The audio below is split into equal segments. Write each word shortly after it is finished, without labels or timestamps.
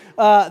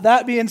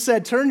That being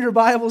said, turn your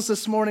Bibles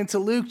this morning to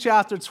Luke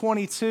chapter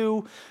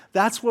 22.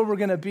 That's where we're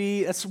going to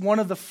be. It's one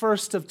of the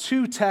first of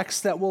two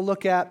texts that we'll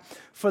look at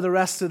for the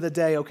rest of the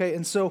day, okay?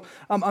 And so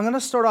I'm going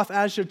to start off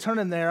as you're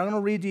turning there. I'm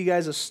going to read to you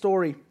guys a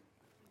story.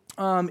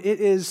 It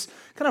is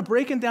kind of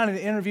breaking down an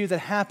interview that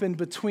happened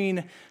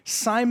between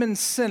Simon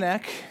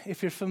Sinek,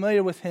 if you're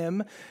familiar with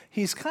him.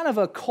 He's kind of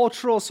a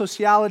cultural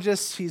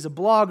sociologist. He's a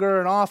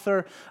blogger, an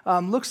author,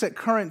 looks at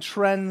current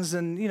trends.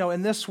 And, you know,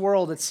 in this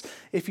world, it's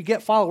if you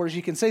get followers,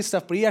 you can say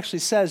stuff, but he actually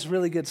says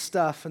really good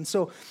stuff. And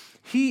so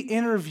he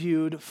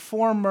interviewed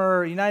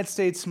former United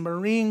States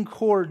Marine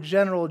Corps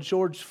General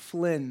George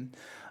Flynn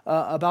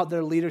about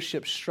their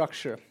leadership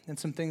structure and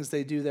some things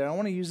they do there. I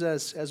want to use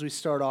that as we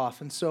start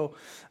off. And so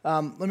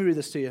let me read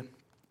this to you.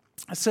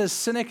 It says,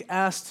 Sinek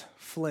asked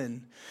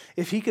Flynn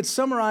if he could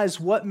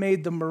summarize what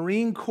made the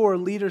Marine Corps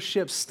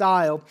leadership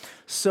style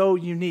so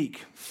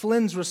unique.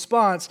 Flynn's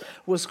response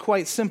was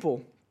quite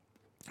simple.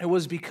 It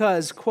was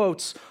because,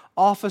 quotes,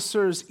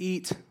 officers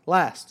eat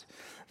last.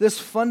 This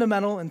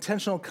fundamental,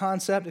 intentional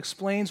concept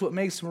explains what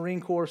makes the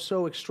Marine Corps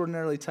so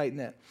extraordinarily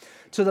tight-knit,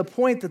 to the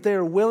point that they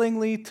are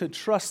willingly to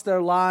trust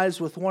their lives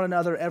with one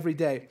another every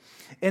day.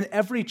 In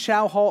every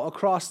chow hall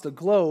across the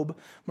globe,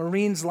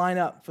 Marines line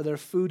up for their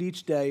food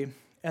each day,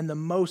 and the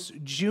most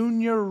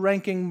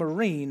junior-ranking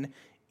Marine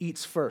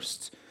eats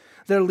first.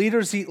 Their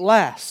leaders eat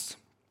last.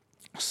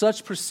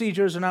 Such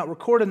procedures are not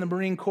recorded in the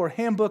Marine Corps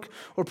handbook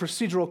or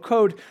procedural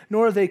code,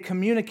 nor are they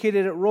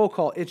communicated at roll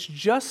call. It's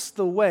just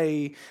the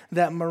way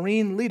that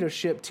Marine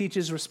leadership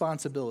teaches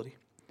responsibility.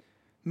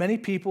 Many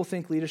people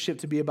think leadership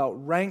to be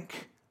about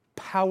rank,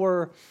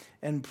 power,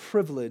 and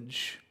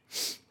privilege.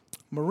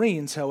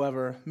 Marines,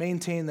 however,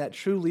 maintain that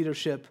true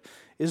leadership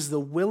is the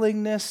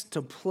willingness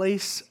to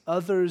place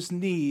others'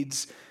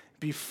 needs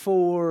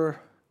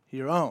before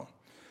your own.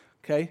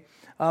 Okay?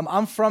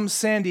 I'm from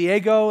San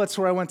Diego. That's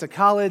where I went to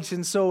college.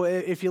 And so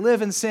if you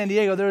live in San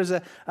Diego, there's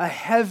a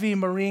heavy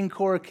Marine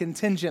Corps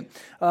contingent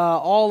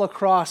all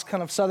across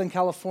kind of Southern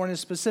California,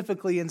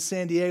 specifically in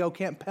San Diego.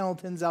 Camp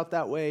Pendleton's out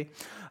that way.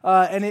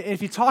 And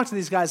if you talk to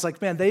these guys,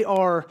 like, man, they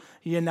are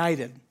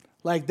united.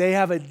 Like, they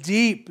have a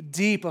deep,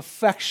 deep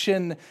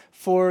affection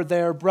for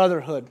their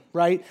brotherhood,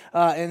 right?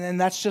 And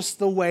that's just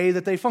the way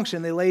that they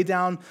function. They lay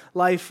down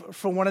life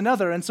for one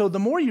another. And so the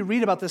more you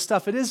read about this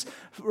stuff, it is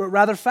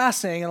rather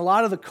fascinating. And a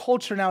lot of the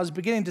culture now is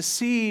beginning to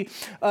see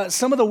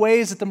some of the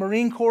ways that the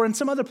Marine Corps and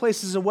some other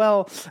places as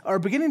well are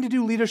beginning to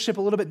do leadership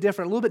a little bit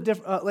different,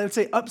 let's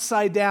say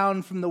upside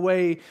down from the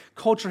way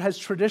culture has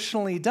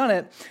traditionally done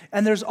it.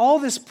 And there's all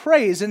this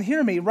praise, and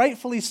hear me,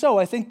 rightfully so.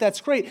 I think that's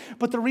great.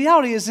 But the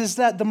reality is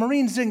that the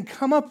Marines didn't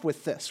come up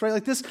with this, right?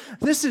 Like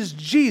this is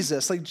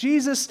Jesus. Like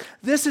Jesus,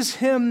 this is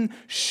him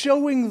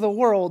showing the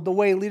world the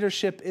way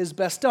leadership is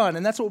best done.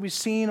 And that's what we've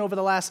seen over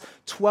the last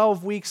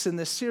 12 weeks in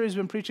this series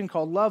we've been preaching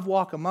called Love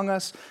Walk Among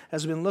Us,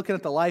 as we've been looking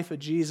at the life of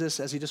Jesus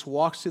as he just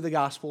walks through the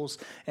Gospels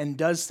and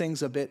does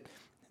things a bit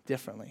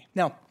differently.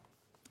 Now,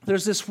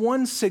 there's this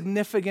one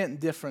significant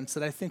difference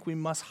that I think we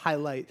must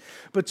highlight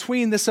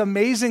between this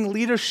amazing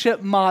leadership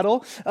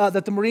model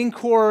that the Marine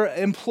Corps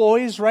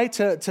employs, right,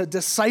 to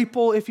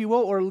disciple, if you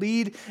will, or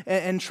lead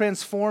and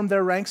transform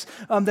their ranks,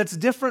 that's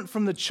different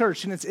from the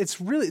church. And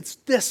it's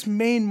this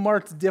main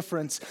marked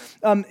difference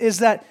is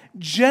that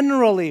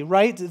generally,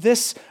 right,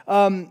 this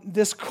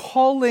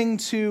calling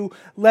to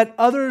let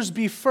others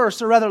be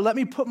first, or rather, let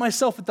me put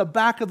myself at the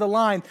back of the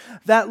line,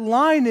 that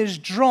line is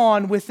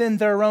drawn within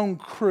their own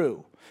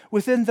crew,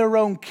 within their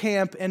own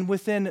camp, and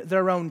within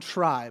their own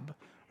tribe,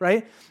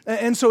 right?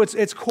 And so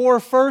it's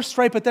core first,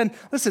 right? But then,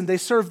 listen, they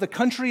serve the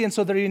country, and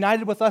so they're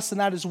united with us in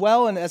that as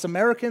well, and as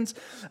Americans.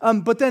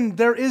 But then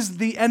there is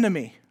the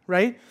enemy,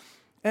 right?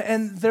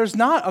 And there's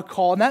not a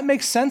call, and that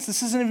makes sense.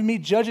 This isn't even me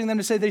judging them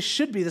to say they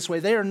should be this way.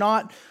 They are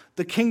not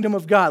the kingdom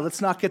of God.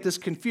 Let's not get this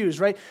confused,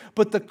 right?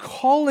 But the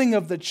calling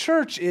of the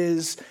church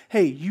is,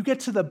 hey, you get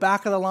to the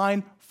back of the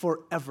line for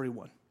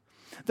everyone.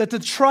 That the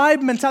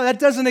tribe mentality, that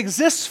doesn't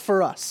exist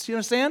for us. You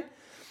understand?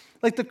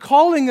 Like, the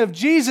calling of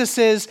Jesus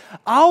is,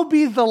 I'll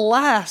be the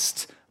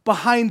last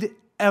behind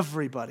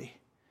everybody.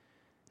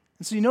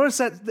 And so you notice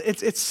that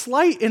it's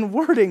slight in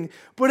wording,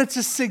 but it's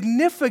a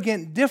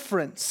significant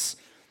difference.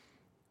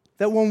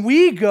 That when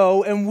we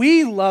go and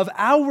we love,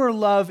 our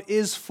love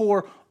is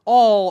for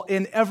all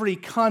in every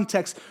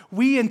context.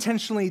 We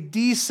intentionally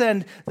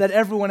descend that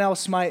everyone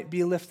else might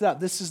be lifted up.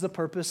 This is the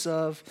purpose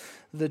of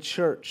the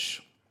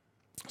church.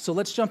 So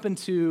let's jump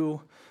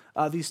into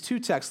these two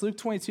texts. Luke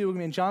 22, we're going to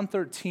be in John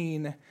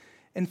 13.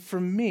 And for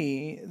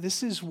me,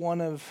 this is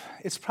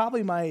it's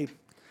probably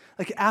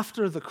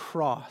after the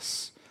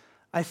cross,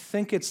 I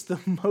think it's the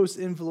most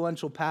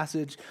influential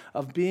passage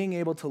of being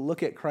able to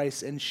look at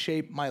Christ and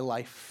shape my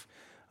life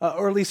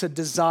or at least a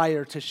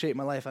desire to shape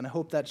my life. And I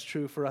hope that's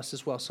true for us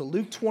as well. So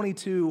Luke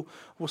 22,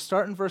 we'll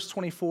start in verse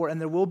 24, and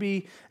there will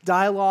be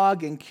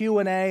dialogue and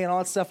Q&A and all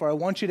that stuff where I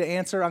want you to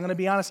answer. I'm going to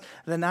be honest,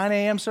 the 9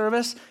 a.m.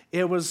 service,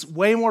 it was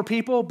way more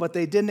people, but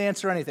they didn't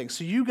answer anything.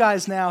 So you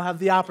guys now have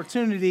the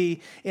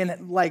opportunity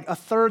in like a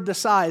third the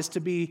size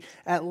to be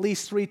at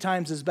least 3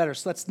 times as better.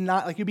 So that's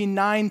not, like you'd be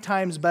 9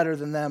 times better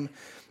than them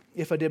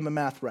if I did my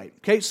math right.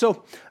 Okay,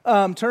 so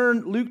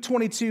turn Luke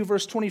 22,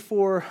 verse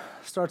 24,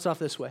 starts off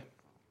this way.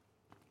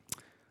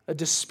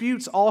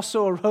 Disputes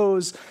also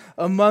arose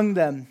among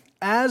them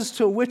as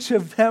to which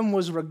of them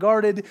was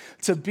regarded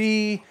to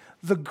be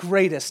the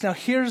greatest. Now,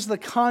 here's the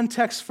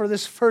context for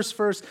this first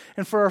verse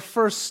and for our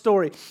first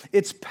story.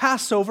 It's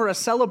Passover, a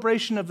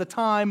celebration of the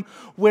time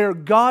where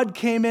God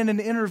came in and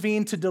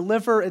intervened to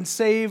deliver and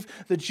save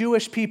the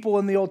Jewish people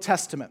in the Old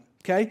Testament.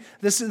 Okay,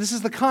 this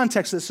is the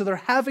context of this. So they're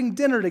having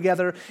dinner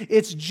together.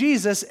 It's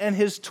Jesus and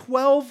his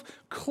 12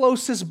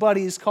 closest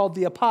buddies called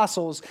the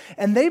apostles,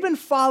 and they've been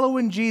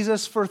following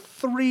Jesus for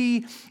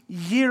 3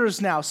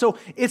 years now. So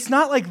it's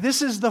not like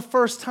this is the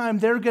first time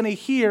they're going to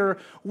hear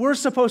we're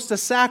supposed to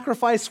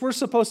sacrifice, we're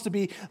supposed to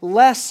be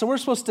less, so we're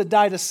supposed to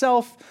die to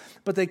self.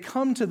 But they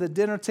come to the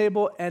dinner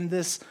table, and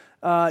this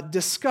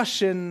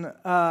discussion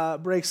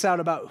breaks out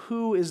about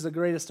who is the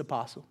greatest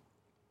apostle.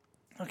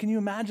 Now, can you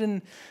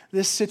imagine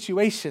this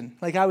situation?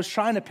 Like, I was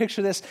trying to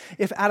picture this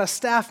if at a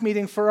staff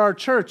meeting for our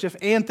church, if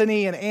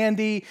Anthony and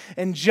Andy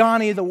and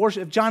Johnny, the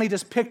worship, if Johnny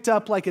just picked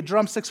up like a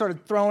drumstick,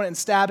 started throwing it and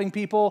stabbing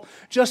people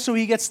just so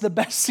he gets the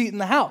best seat in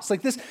the house.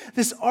 Like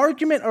this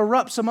argument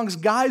erupts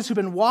amongst guys who've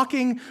been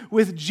walking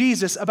with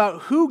Jesus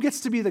about who gets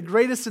to be the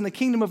greatest in the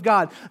kingdom of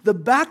God. The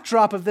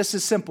backdrop of this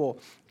is simple.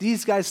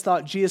 These guys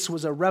thought Jesus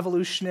was a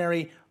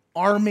revolutionary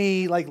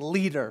army like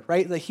leader,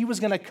 right? That he was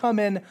going to come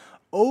in,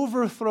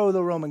 overthrow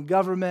the Roman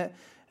government,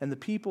 and the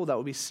people that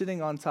would be sitting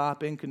on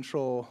top in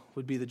control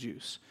would be the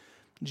Jews.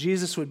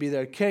 Jesus would be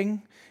their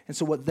king, and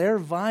so what they're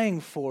vying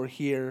for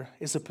here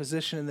is a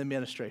position in the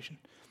administration.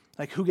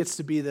 Like who gets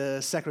to be the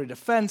Secretary of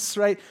Defense,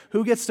 right?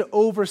 Who gets to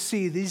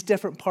oversee these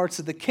different parts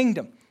of the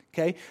kingdom,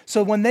 okay?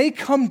 So when they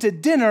come to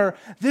dinner,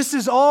 this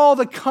is all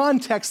the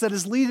context that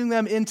is leading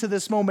them into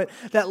this moment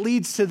that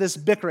leads to this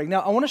bickering. Now,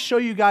 I want to show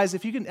you guys,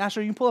 if you can,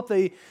 Asher, you can pull up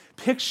the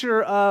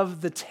picture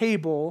of the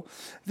table.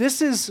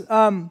 This is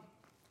a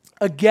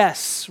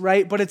guess,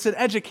 right? But it's an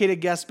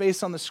educated guess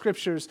based on the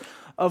scriptures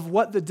of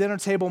what the dinner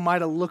table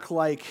might have looked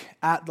like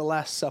at the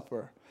Last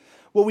Supper.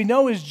 What we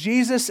know is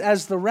Jesus,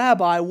 as the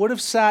rabbi, would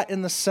have sat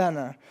in the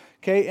center.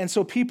 Okay, and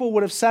so people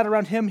would have sat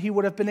around him. He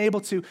would have been able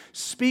to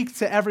speak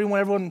to everyone.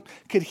 Everyone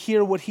could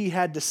hear what he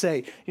had to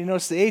say. You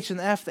notice the H and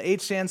the F. The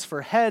H stands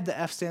for head. The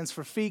F stands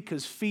for feet,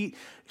 because feet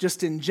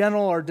just in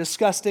general are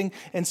disgusting.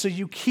 And so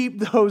you keep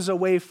those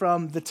away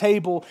from the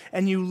table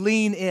and you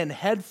lean in,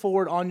 head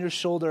forward on your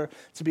shoulder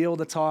to be able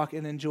to talk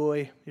and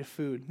enjoy your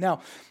food.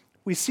 Now,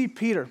 we see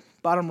Peter,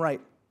 bottom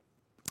right.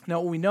 Now,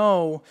 what we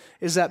know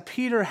is that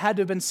Peter had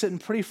to have been sitting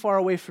pretty far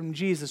away from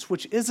Jesus,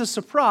 which is a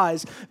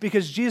surprise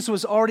because Jesus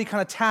was already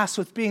kind of tasked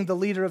with being the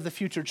leader of the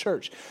future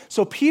church.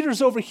 So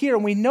Peter's over here,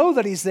 and we know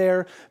that he's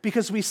there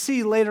because we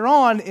see later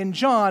on in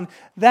John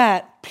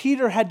that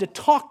Peter had to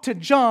talk to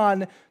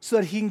John so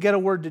that he can get a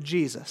word to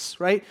Jesus,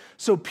 right?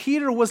 So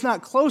Peter was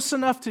not close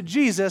enough to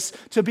Jesus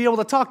to be able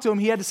to talk to him.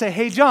 He had to say,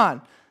 hey,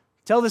 John,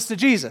 tell this to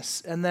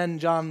Jesus. And then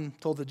John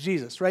told it to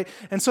Jesus, right?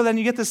 And so then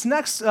you get this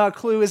next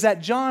clue is that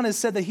John has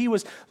said that he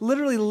was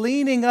literally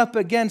leaning up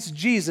against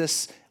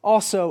Jesus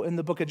also in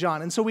the book of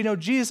John. And so we know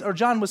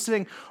John was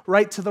sitting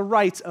right to the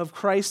right of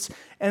Christ,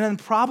 and then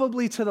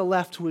probably to the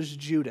left was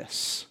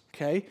Judas,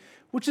 okay?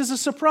 Which is a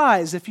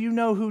surprise if you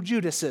know who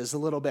Judas is a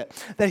little bit.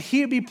 That he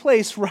would be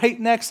placed right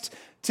next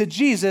to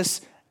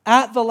Jesus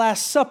at the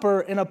Last Supper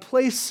in a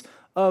place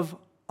of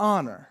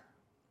honor.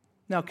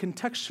 Now,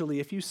 contextually,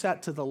 if you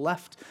sat to the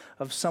left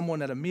of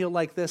someone at a meal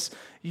like this,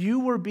 you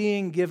were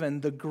being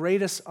given the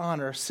greatest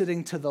honor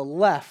sitting to the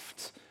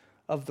left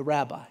of the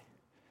rabbi.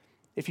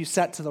 If you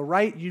sat to the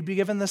right, you'd be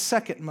given the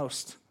second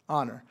most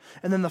honor.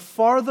 And then the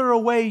farther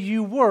away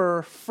you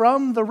were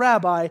from the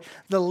rabbi,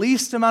 the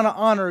least amount of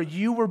honor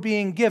you were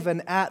being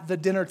given at the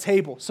dinner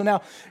table. So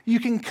now you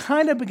can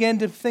kind of begin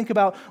to think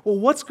about, well,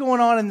 what's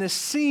going on in this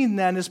scene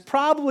then is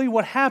probably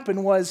what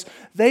happened was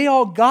they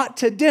all got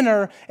to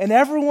dinner and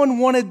everyone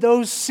wanted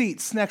those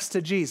seats next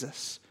to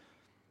Jesus.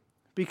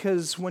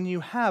 Because when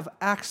you have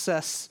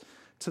access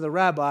to the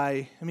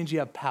rabbi, it means you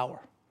have power.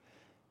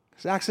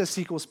 Because access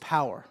equals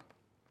power.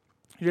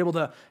 You're able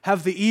to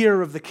have the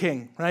ear of the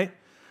king, right?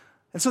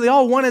 And so they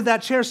all wanted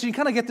that chair, so you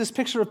kind of get this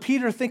picture of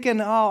Peter thinking,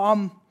 oh,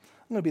 I'm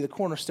going to be the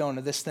cornerstone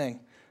of this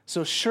thing.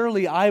 So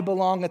surely I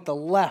belong at the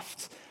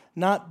left,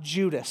 not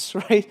Judas,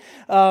 right?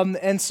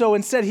 And so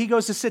instead he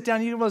goes to sit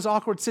down. You know those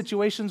awkward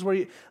situations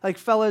where, like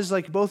fellas,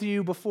 like both of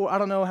you before, I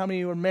don't know how many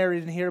of you were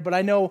married in here, but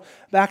I know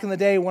back in the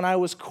day when I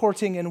was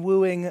courting and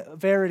wooing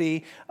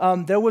Verity,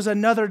 there was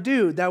another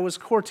dude that was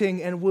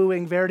courting and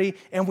wooing Verity,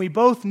 and we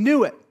both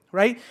knew it.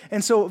 right?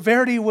 And so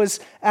Verity was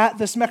at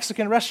this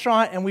Mexican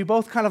restaurant, and we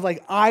both kind of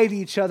like eyed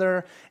each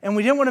other, and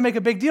we didn't want to make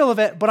a big deal of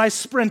it, but I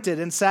sprinted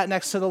and sat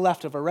next to the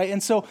left of her, right?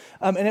 And so,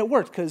 and it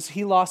worked because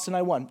he lost and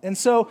I won. And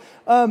so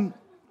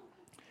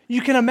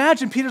you can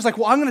imagine Peter's like,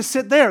 well, I'm going to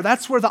sit there.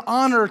 That's where the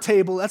honor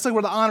table, that's like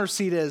where the honor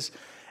seat is.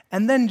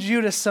 And then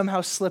Judas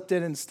somehow slipped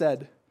in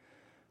instead.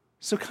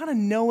 So kind of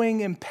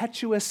knowing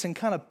impetuous and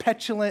kind of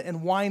petulant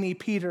and whiny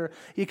Peter,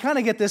 you kind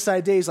of get this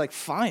idea. He's like,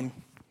 fine,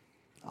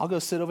 I'll go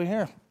sit over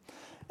here.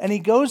 And he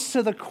goes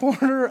to the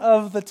corner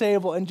of the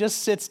table and just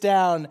sits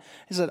down.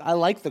 He said, I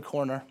like the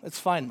corner. It's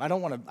fine. I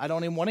don't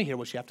even want to hear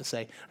what you have to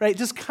say. Right?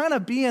 Just kind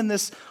of being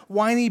this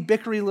whiny,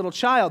 bickery little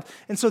child.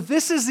 And so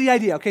this is the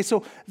idea. Okay,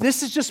 so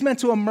this is just meant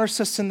to immerse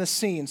us in the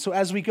scene. So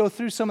as we go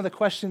through some of the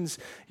questions,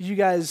 you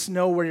guys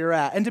know where you're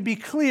at. And to be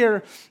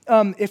clear,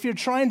 if you're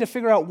trying to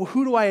figure out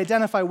who do I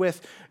identify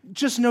with,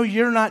 just know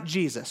you're not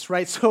Jesus,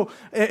 right? So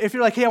if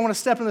you're like, hey, I want to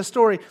step in the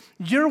story,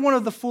 you're one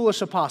of the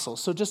foolish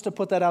apostles. So just to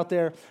put that out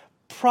there,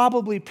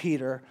 probably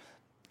Peter,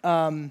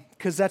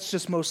 because that's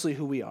just mostly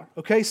who we are.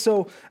 Okay,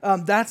 so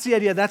that's the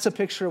idea. That's a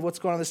picture of what's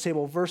going on this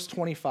table. Verse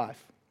 25.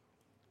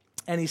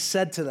 And he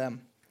said to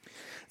them,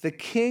 the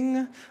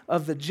king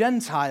of the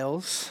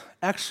Gentiles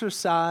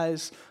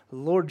exercise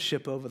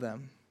lordship over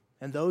them,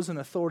 and those in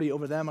authority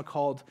over them are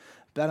called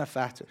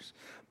benefactors.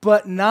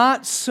 But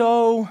not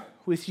so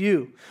with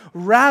you.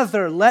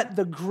 Rather, let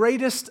the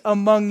greatest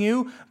among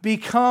you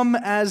become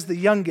as the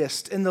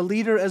youngest, and the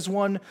leader as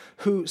one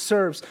who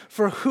serves.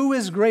 For who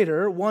is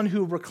greater, one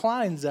who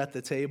reclines at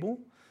the table,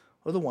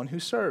 or the one who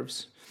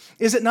serves?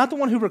 Is it not the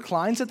one who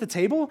reclines at the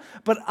table?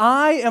 But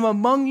I am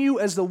among you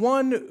as the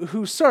one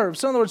who serves.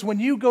 So in other words, when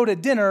you go to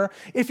dinner,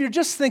 if you're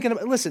just thinking,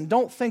 listen,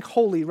 don't think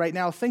holy right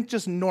now, think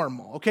just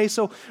normal, okay?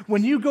 So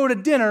when you go to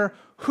dinner,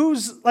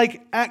 who's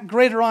like at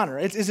greater honor?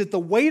 Is it the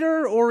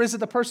waiter or is it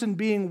the person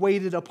being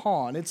waited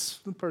upon? It's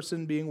the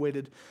person being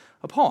waited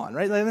upon,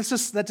 right? Like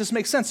that just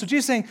makes sense. So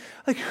Jesus is saying,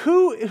 like,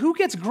 who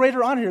gets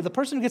greater honor here? The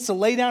person who gets to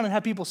lay down and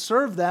have people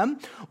serve them,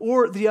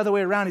 or the other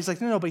way around? He's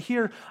like, no, but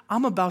here,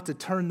 I'm about to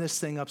turn this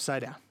thing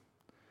upside down.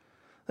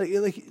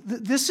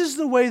 This is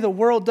the way the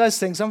world does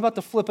things. I'm about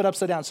to flip it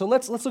upside down. So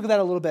let's look at that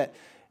a little bit.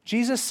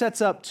 Jesus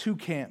sets up two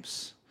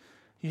camps.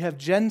 You have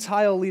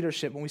Gentile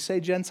leadership. When we say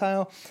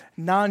Gentile,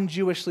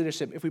 non-Jewish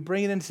leadership. If we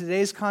bring it into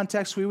today's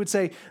context, we would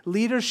say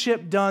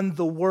leadership done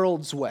the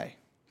world's way.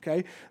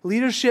 Okay?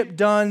 Leadership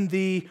done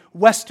the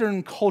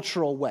Western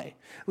cultural way.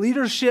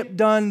 Leadership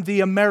done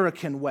the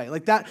American way.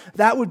 Like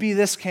that would be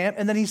this camp.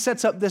 And then he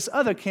sets up this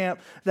other camp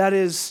that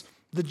is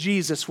the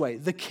Jesus way,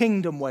 the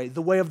kingdom way,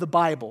 the way of the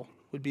Bible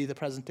would be the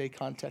present day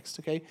context.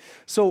 Okay?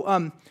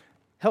 So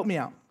help me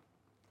out.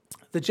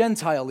 The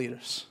Gentile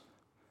leaders.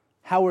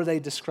 How are they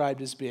described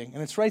as being?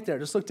 And it's right there.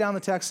 Just look down the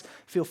text.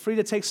 Feel free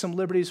to take some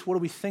liberties. What do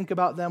we think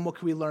about them? What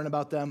can we learn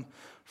about them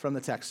from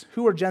the text?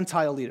 Who are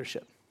Gentile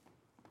leadership?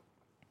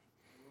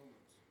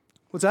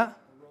 What's that?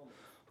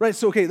 Right,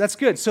 so okay, that's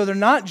good. So they're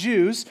not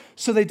Jews,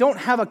 so they don't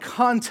have a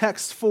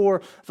context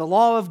for the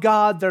law of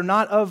God. They're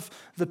not of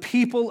the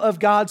people of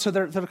God, so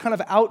they're kind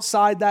of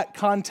outside that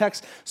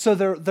context. So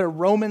they're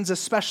Romans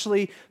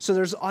especially, so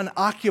there's an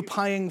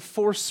occupying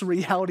force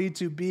reality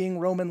to being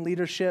Roman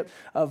leadership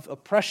of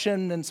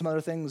oppression and some other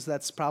things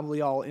that's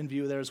probably all in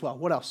view there as well.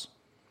 What else?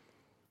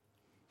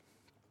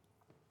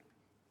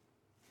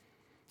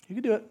 You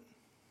can do it.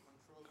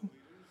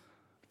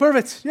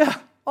 Perfect, yeah,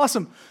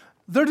 awesome.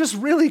 They're just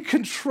really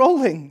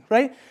controlling,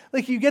 right?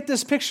 Like you get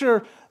this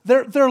picture,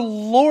 they're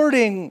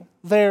lording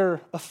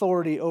their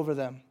authority over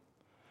them.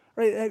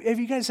 Right? Have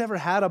you guys ever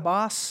had a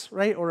boss,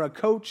 right? Or a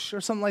coach or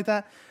something like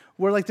that,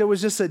 where like there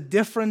was just a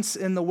difference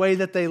in the way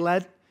that they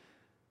led?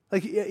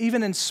 Like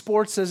even in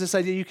sports, there's this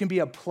idea you can be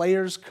a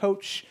player's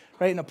coach,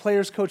 right? And a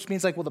player's coach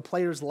means like, well, the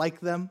players like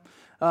them.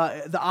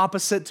 The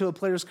opposite to a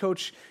player's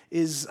coach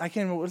is, I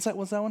can't remember,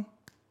 what's that one?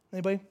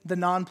 Anybody? The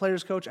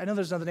non-player's coach? I know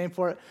there's another name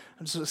for it.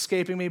 It's just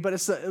escaping me. But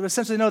it's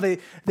essentially, no,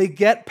 they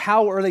get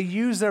power, or they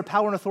use their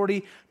power and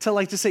authority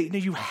to say, no,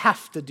 you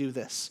have to do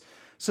this.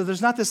 So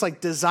there's not this like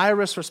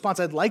desirous response,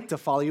 I'd like to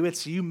follow you.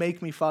 It's you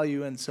make me follow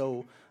you, and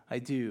so I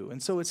do.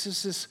 And so it's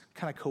just this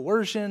kind of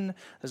coercion.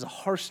 There's a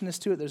harshness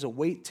to it. There's a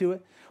weight to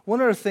it.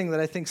 One other thing that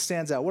I think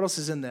stands out. What else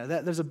is in there?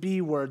 There's a B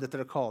word that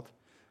they're called.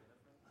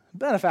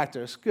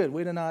 Benefactors. Good.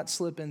 Way to not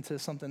slip into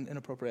something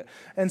inappropriate.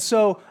 And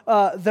so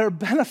they're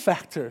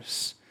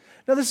benefactors.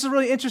 Now, this is a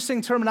really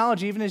interesting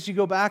terminology, even as you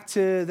go back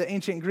to the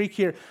ancient Greek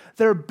here.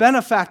 They're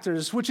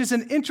benefactors, which is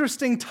an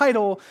interesting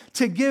title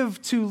to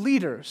give to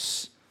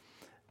leaders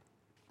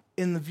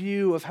in the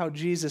view of how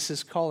Jesus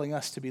is calling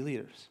us to be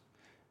leaders.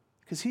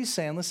 Because he's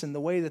saying, listen, the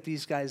way that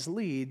these guys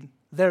lead,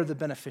 they're the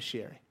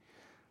beneficiary.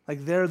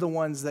 Like they're the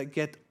ones that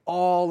get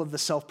all of the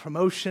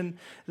self-promotion.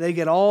 They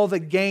get all the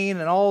gain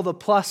and all the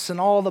plus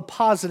and all the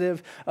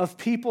positive of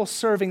people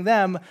serving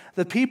them.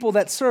 The people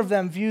that serve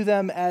them view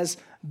them as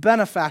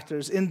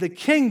benefactors. In the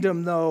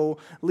kingdom, though,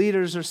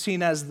 leaders are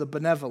seen as the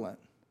benevolent.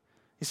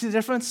 You see the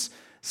difference?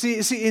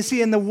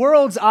 See, in the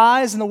world's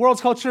eyes, in the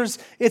world's cultures,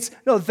 it's,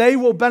 no, they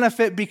will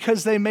benefit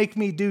because they make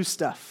me do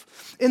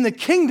stuff. In the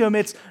kingdom,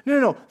 it's,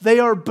 no. They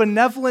are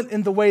benevolent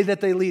in the way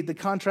that they lead. The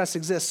contrast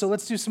exists. So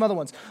let's do some other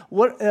ones.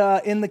 What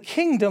in the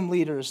kingdom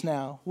leaders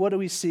now, what do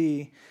we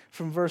see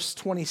from verse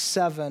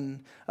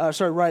 27?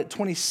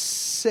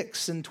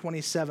 26 and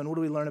 27. What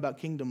do we learn about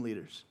kingdom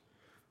leaders?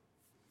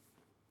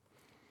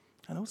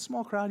 I know it's a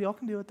small crowd. Y'all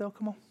can do it, though.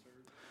 Come on.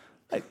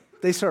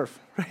 They serve,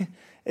 right?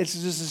 It's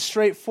just as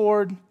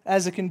straightforward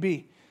as it can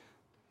be.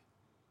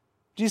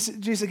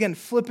 Jesus, again,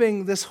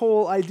 flipping this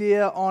whole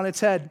idea on its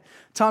head.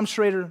 Tom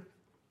Schrader,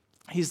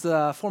 he's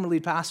the former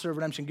lead pastor of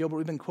Redemption Gilbert.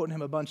 We've been quoting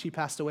him a bunch. He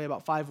passed away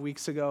about 5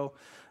 weeks ago.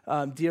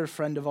 Dear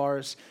friend of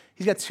ours.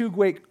 He's got two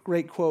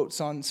great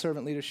quotes on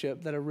servant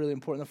leadership that are really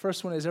important. The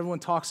first one is, everyone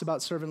talks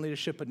about servant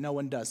leadership, but no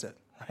one does it,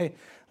 right?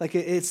 Like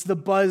it's the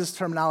buzz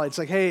terminology. It's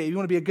like, hey, you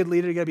want to be a good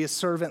leader, you got to be a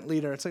servant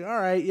leader. It's like, all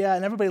right, yeah,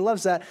 and everybody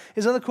loves that.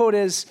 His other quote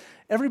is,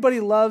 everybody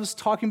loves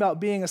talking about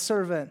being a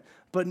servant,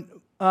 but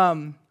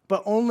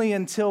only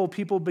until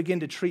people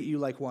begin to treat you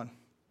like one,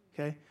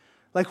 okay?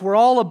 Like we're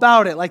all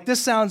about it. Like this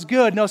sounds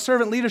good. No,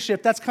 servant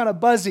leadership, that's kind of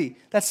buzzy.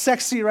 That's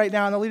sexy right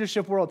now in the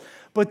leadership world.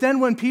 But then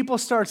when people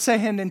start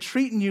saying and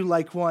treating you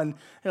like one,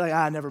 you're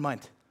like, never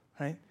mind,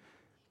 right?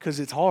 Because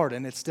it's hard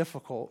and it's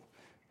difficult.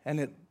 And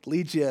it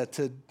leads you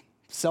to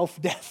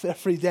self-death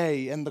every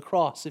day and the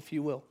cross, if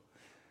you will.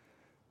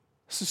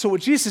 So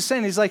what Jesus is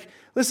saying, he's like,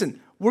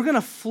 listen, we're going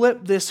to flip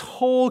this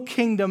whole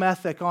kingdom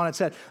ethic on its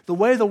head. The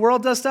way the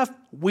world does stuff,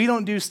 we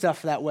don't do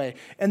stuff that way.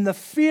 And the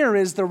fear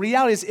is, the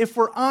reality is, if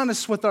we're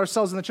honest with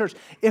ourselves in the church,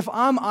 if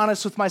I'm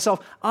honest with myself,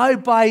 I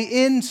buy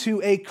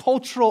into a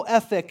cultural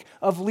ethic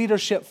of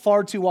leadership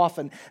far too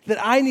often that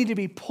I need to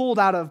be pulled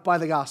out of by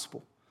the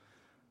gospel.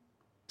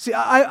 See,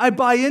 I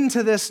buy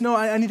into this, no,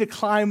 I need to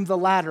climb the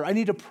ladder. I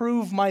need to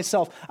prove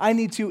myself. I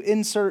need to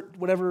insert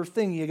whatever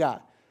thing you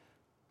got.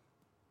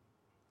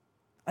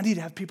 I need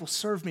to have people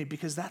serve me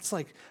because that's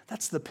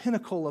the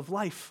pinnacle of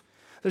life.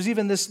 There's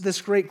even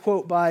this great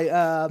quote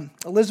by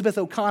Elizabeth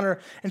O'Connor,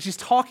 and she's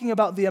talking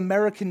about the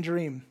American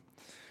dream.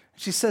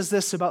 She says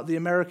this about the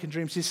American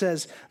dream. She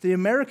says, the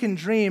American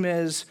dream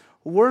is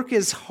work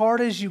as hard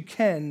as you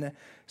can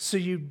so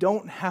you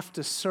don't have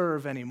to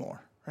serve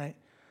anymore, right?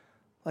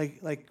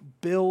 Like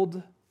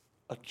build,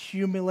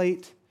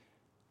 accumulate,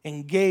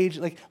 engage,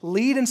 like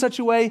lead in such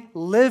a way,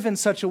 live in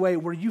such a way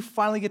where you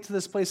finally get to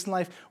this place in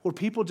life where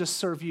people just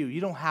serve you. You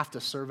don't have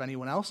to serve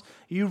anyone else.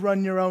 You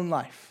run your own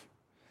life.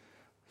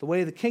 The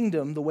way of the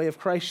kingdom, the way of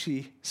Christ,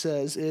 she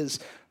says, is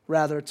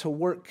rather to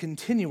work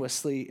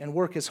continuously and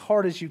work as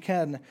hard as you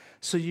can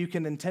so you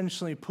can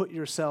intentionally put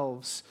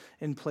yourselves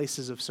in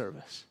places of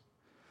service.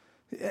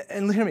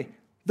 And hear me,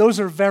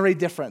 those are very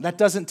different. That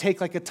doesn't take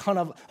like a ton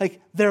of,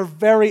 they're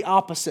very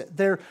opposite.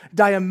 They're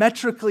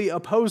diametrically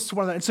opposed to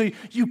one another. And so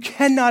you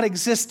cannot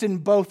exist in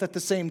both at the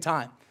same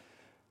time.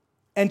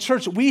 And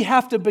church, we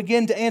have to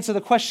begin to answer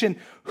the question,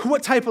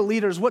 what type of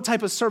leaders, what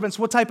type of servants,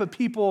 what type of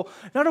people,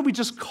 not are we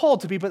just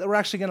called to be, but that we're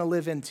actually going to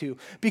live into.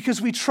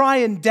 Because we try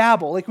and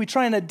dabble, we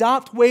try and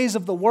adopt ways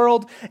of the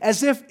world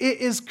as if it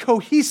is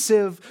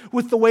cohesive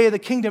with the way of the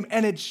kingdom,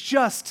 and it's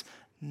just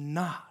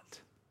not.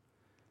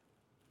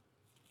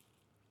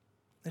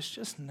 It's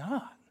just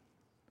not.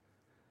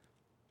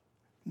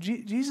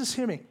 Jesus,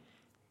 hear me.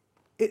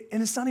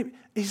 And it's not even,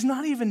 he's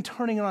not even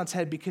turning it on its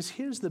head, because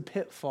here's the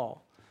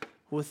pitfall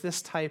with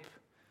this type,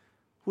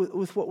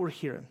 with what we're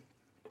hearing.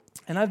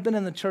 And I've been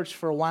in the church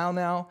for a while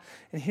now,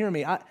 and hear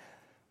me,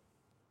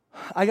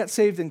 I got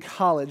saved in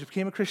college,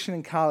 became a Christian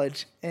in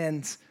college,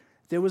 and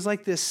there was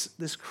like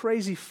this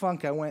crazy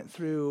funk I went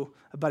through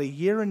about a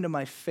year into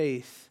my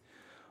faith,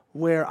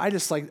 where I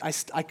just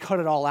I cut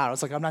it all out. I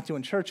was like, I'm not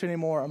doing church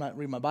anymore. I'm not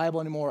reading my Bible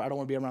anymore. I don't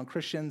want to be around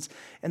Christians.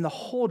 And the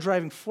whole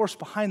driving force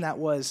behind that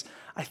was,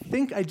 I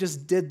think I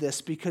just did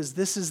this because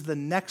this is the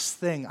next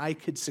thing I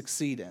could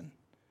succeed in,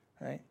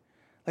 right?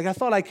 I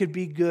thought I could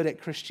be good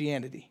at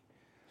Christianity.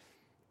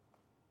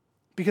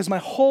 Because my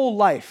whole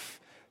life,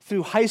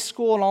 through high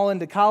school and all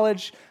into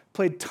college,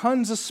 played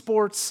tons of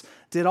sports,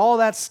 did all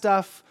that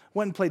stuff,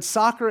 went and played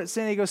soccer at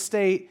San Diego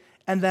State,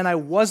 and then I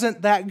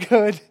wasn't that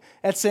good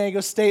at San Diego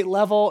State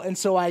level, and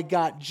so I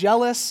got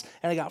jealous,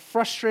 and I got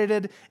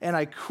frustrated, and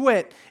I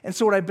quit. And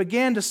so what I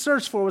began to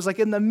search for was,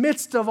 in the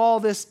midst of all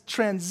this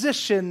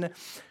transition,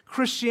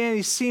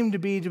 Christianity seemed to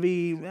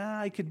be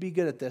I could be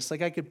good at this.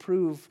 I could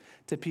prove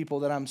to people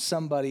that I'm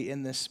somebody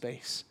in this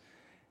space.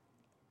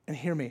 And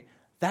hear me,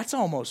 that's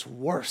almost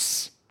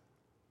worse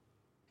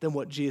than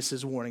what Jesus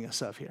is warning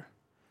us of here.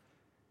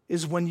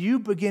 Is when you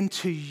begin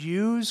to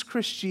use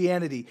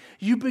Christianity,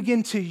 you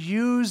begin to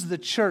use the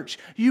church,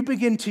 you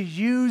begin to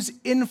use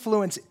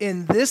influence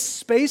in this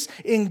space,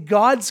 in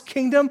God's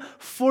kingdom,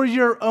 for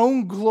your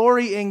own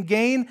glory and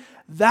gain,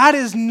 that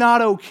is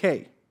not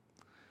okay.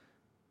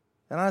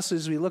 And honestly,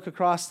 as we look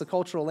across the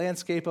cultural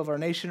landscape of our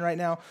nation right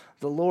now,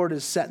 the Lord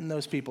is setting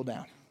those people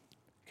down,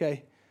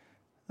 okay?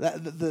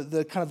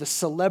 The kind of the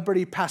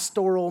celebrity,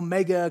 pastoral,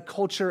 mega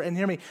culture, and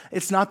hear me,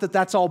 it's not that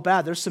that's all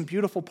bad. There's some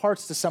beautiful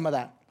parts to some of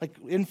that,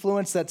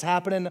 influence that's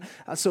happening.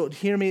 So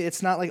hear me,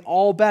 it's not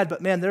all bad,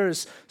 but man, there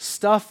is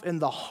stuff in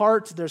the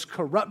heart. There's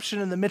corruption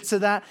in the midst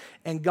of that,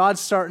 and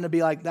God's starting to be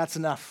that's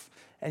enough.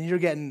 and you're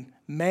getting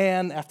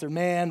man after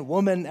man,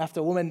 woman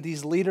after woman,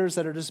 these leaders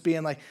that are just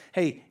being like,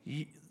 hey,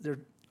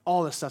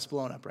 all this stuff's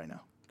blowing up right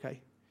now,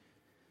 okay?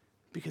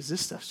 Because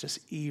this stuff's just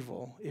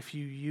evil if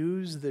you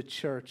use the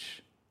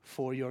church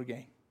for your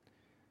gain,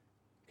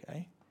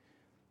 okay?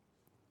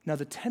 Now,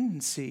 the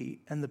tendency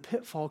and the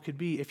pitfall could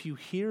be if you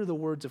hear the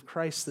words of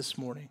Christ this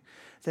morning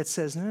that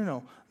says,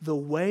 no, the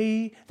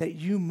way that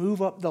you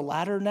move up the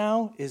ladder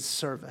now is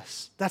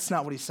service. That's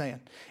not what he's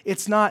saying.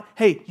 It's not,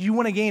 hey, you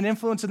want to gain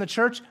influence in the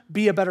church?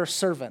 Be a better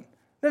servant.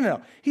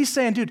 No. He's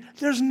saying, dude,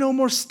 there's no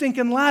more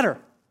stinking ladder,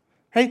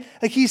 right?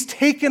 Like he's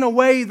taken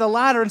away the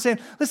ladder and saying,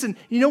 listen,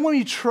 you know when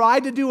you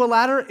tried to do a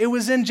ladder? It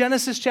was in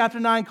Genesis chapter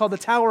 9 called the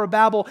Tower of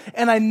Babel,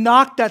 and I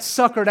knocked that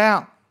sucker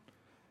down.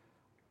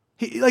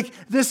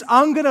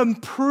 I'm going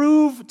to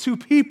prove to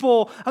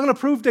people, I'm going to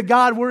prove to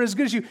God we're as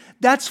good as you.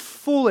 That's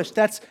foolish.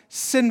 That's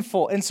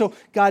sinful. And so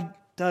God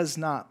does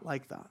not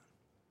like that.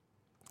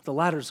 The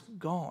ladder's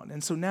gone.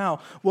 And so now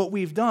what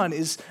we've done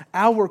is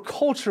our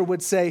culture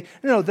would say,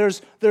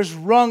 there's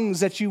rungs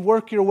that you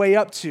work your way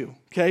up to,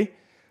 okay?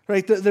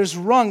 Right? There's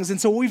rungs.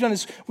 And so what we've done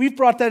is we've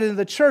brought that into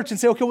the church and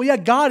say, okay, well, yeah,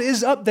 God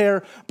is up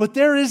there, but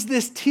there is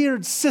this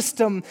tiered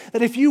system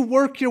that if you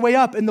work your way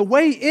up, and the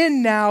way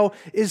in now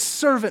is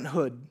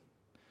servanthood.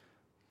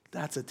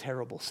 That's a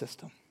terrible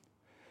system.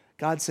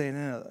 God's saying,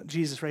 no,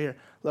 Jesus right here,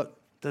 look,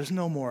 there's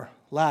no more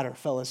ladder,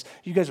 fellas.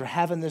 You guys are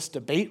having this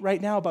debate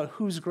right now about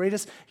who's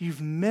greatest.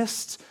 You've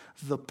missed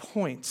the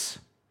point.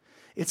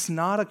 It's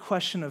not a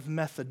question of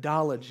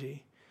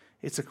methodology.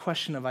 It's a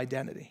question of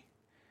identity.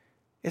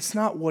 It's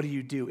not what do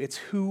you do. It's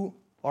who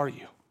are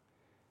you.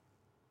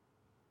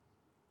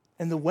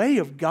 And the way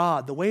of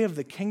God, the way of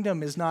the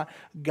kingdom is not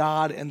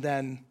God and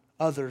then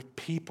other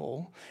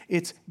people.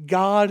 It's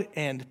God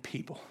and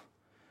people.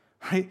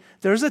 Right?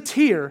 There's a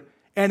tier,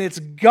 and it's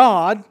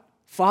God,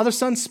 Father,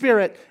 Son,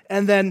 Spirit,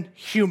 and then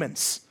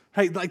humans.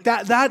 Right? Like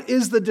that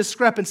is the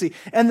discrepancy.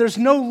 And there's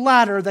no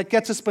ladder that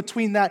gets us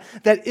between that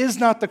is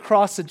not the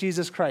cross of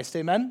Jesus Christ.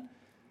 Amen?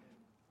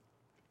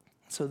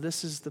 So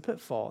this is the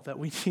pitfall that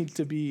we need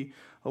to be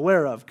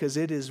aware of because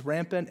it is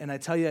rampant, and I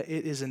tell you, it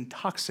is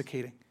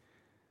intoxicating.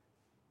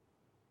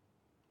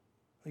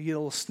 You get a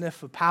little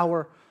sniff of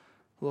power,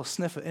 a little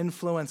sniff of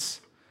influence,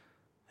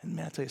 and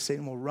man, I tell you,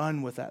 Satan will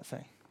run with that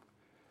thing.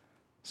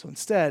 So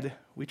instead,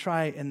 we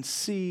try and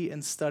see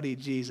and study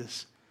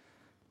Jesus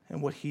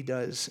and what he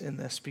does in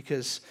this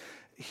because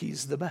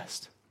he's the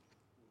best,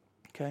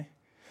 okay?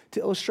 To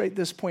illustrate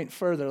this point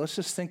further, let's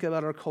just think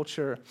about our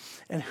culture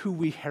and who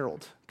we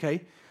herald,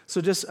 okay?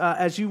 So just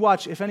as you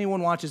watch, if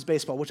anyone watches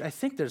baseball, which I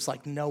think there's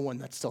like no one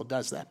that still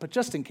does that, but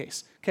just in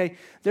case, okay?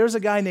 There's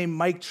a guy named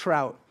Mike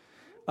Trout.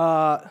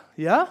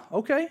 Yeah?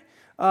 Okay.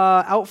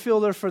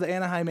 Outfielder for the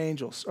Anaheim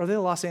Angels. Or are they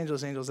the Los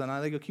Angeles Angels then?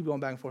 They keep going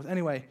back and forth.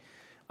 Anyway.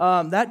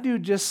 That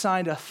dude just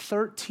signed a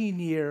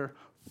 13-year,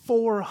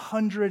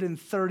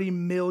 $430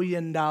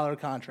 million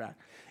contract.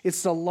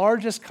 It's the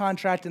largest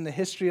contract in the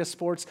history of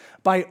sports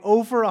by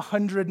over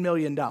 $100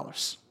 million,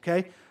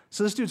 okay?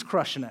 So this dude's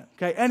crushing it,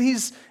 okay? And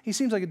he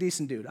seems like a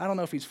decent dude. I don't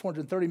know if he's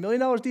 $430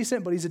 million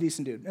decent, but he's a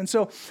decent dude. And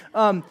so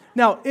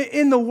now,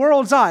 in the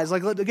world's eyes,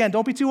 like, again,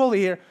 don't be too holy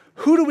here,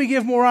 who do we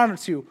give more honor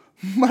to?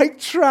 Mike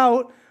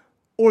Trout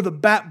or the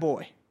Bat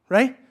Boy,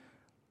 right?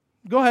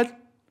 Go ahead.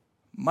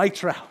 Mike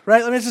Trout,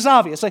 right? I mean, it's just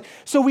obvious. Like,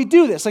 so we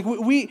do this. Like,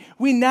 we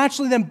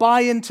naturally then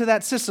buy into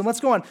that system. Let's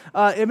go on.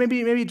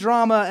 Maybe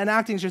drama and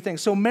acting is your thing.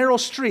 So Meryl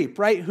Streep,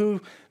 right?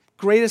 Who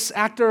greatest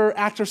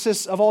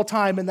actresses of all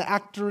time in the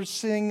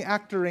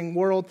actoring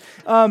world.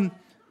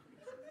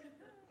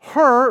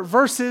 Her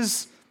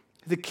versus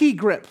the key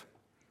grip,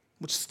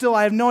 which still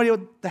I have no idea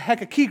what the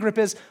heck a key grip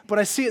is, but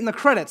I see it in the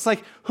credits.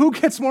 Like, who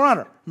gets more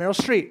honor? Meryl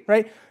Streep,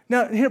 right?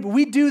 Now, here,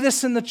 we do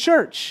this in the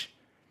church.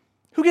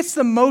 Who gets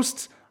the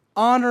most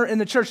honor in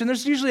the church? And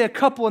there's usually a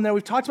couple in there.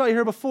 We've talked about it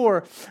here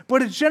before,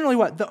 but it's generally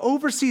what? The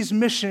overseas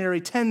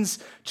missionary tends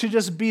to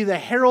just be the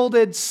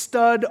heralded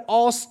stud,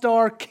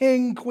 all-star,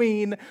 king,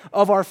 queen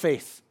of our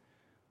faith.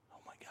 Oh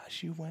my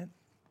gosh, you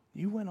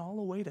went all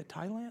the way to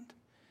Thailand?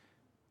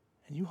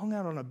 And you hung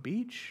out on a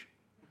beach?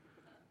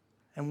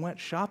 And went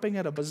shopping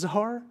at a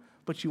bazaar?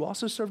 But you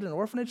also served in an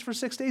orphanage for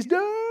 6 days?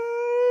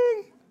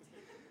 Dang!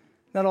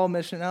 Not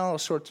all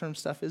short-term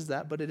stuff is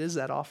that, but it is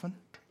that often,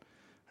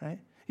 right?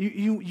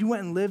 You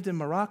went and lived in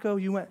Morocco.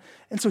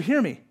 And so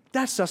hear me,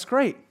 that stuff's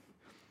great.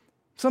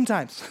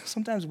 Sometimes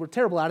we're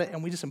terrible at it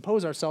and we just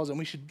impose ourselves and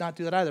we should not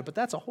do that either, but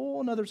that's a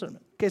whole other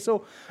sermon. Okay,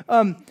 so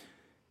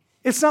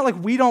it's not like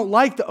we don't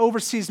like the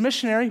overseas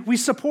missionary. We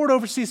support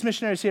overseas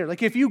missionaries here.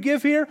 Like if you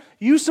give here,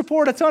 you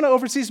support a ton of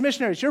overseas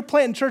missionaries. You're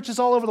planting churches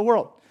all over the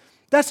world.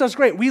 That stuff's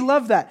great. We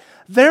love that.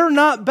 They're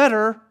not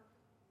better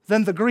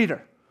than the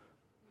greeter.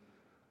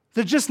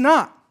 They're just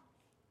not.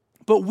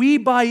 But we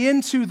buy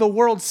into the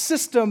world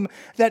system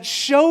that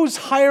shows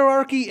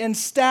hierarchy and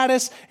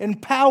status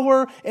and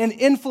power and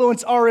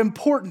influence are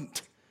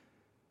important.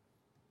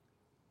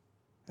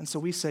 And so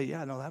we say,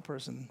 yeah, no, that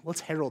person,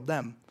 let's herald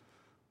them.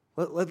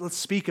 Let's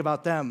speak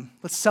about them.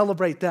 Let's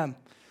celebrate them.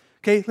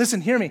 Okay, listen,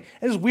 hear me.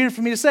 It is weird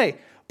for me to say,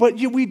 but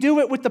we do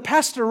it with the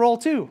pastor role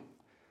too.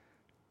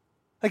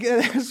 Like,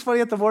 it's funny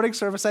at the morning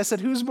service, I said,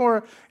 who's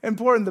more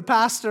important, the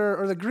pastor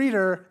or the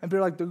greeter? And people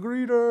were like, the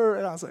greeter.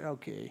 And I was like,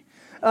 okay.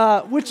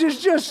 Which is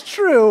just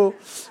true.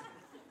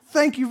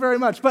 Thank you very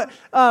much. But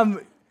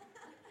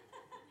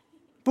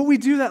we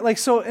do that, like,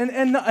 so,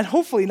 and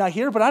hopefully not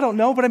here, but I don't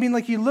know. But I mean,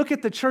 like, you look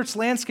at the church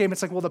landscape,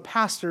 it's like, well, the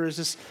pastor is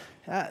just,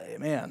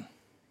 man,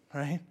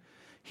 right?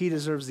 He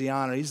deserves the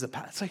honor. He's the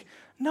pastor. It's like,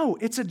 no,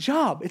 it's a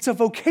job. It's a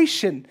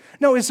vocation.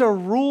 No, is there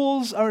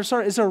roles,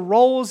 is there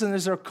roles and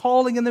is there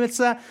calling in the midst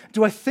of that?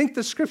 Do I think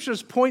the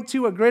scriptures point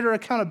to a greater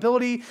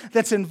accountability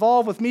that's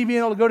involved with me being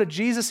able to go to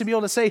Jesus and be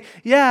able to say,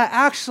 yeah,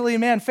 actually,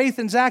 man, Faith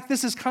and Zach,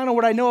 this is kind of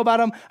what I know about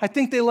them. I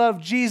think they love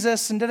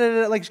Jesus and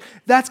da-da-da-da. Like,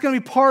 that's going to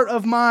be part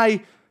of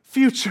my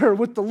future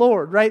with the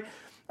Lord, right?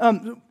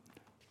 But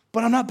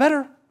I'm not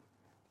better.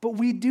 But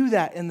we do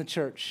that in the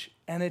church.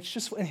 And it's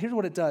just, and here's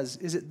what it does,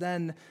 is it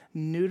then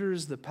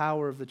neuters the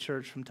power of the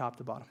church from top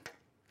to bottom.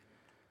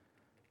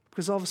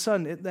 Because all of a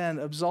sudden, it then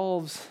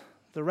absolves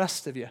the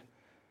rest of you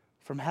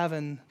from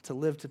having to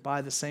live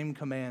by the same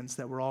commands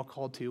that we're all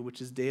called to,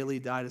 which is daily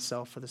die to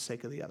self for the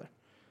sake of the other.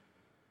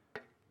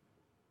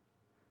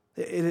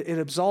 It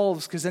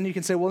absolves, because then you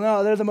can say, well,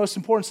 no, they're the most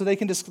important, so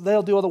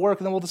they'll do all the work,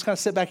 and then we'll just kind of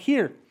sit back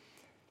here.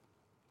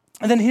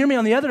 And then hear me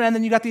on the other end,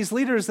 then you got these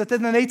leaders that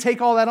then they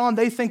take all that on,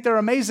 they think they're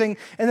amazing,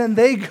 and then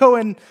they go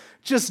and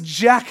just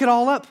jack it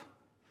all up.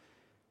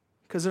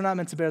 Because they're not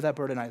meant to bear that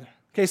burden either.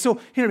 Okay, so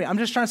hear me. I'm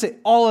just trying to say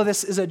all of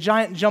this is a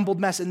giant jumbled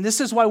mess. And this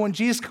is why when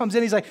Jesus comes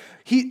in, he's like,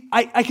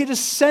 I can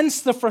just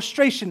sense the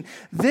frustration.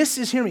 This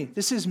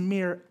is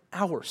mere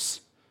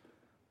hours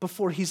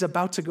before he's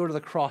about to go to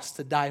the cross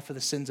to die for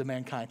the sins of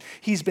mankind.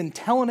 He's been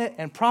telling it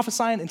and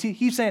prophesying, and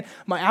he's saying,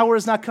 my hour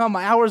has not come,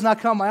 my hour has not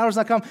come, my hour has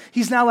not come.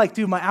 He's now like,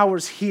 dude, my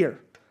hour's here.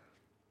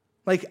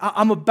 Like,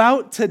 I'm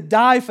about to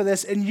die for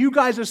this, and you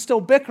guys are still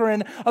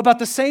bickering about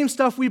the same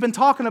stuff we've been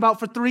talking about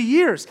for 3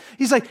 years.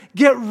 He's like,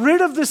 get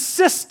rid of the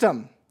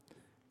system.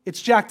 It's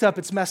jacked up,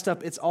 it's messed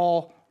up, it's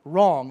all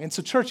wrong. And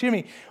so, church, hear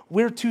me.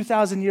 We're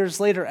 2,000 years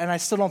later, and I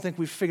still don't think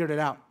we've figured it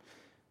out.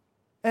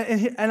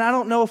 And I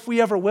don't know if we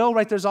ever will,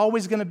 right? There's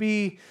always going to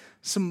be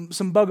some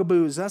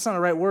bugaboos. That's not the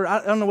right word.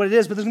 I don't know what it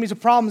is, but there's going to be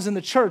some problems in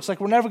the church. Like,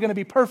 we're never going to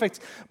be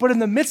perfect. But in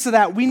the midst of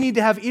that, we need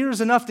to have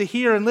ears enough to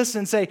hear and listen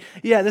and say,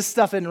 yeah, this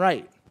stuff isn't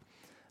right.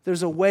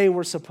 There's a way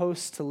we're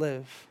supposed to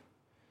live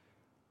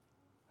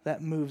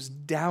that moves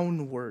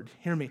downward.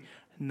 Hear me,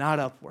 not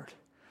upward.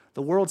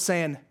 The world's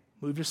saying,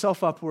 move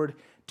yourself upward,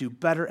 do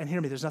better. And hear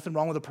me, there's nothing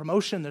wrong with a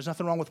promotion. There's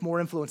nothing wrong with more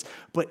influence.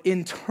 But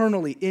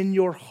internally, in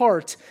your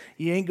heart,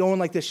 you ain't going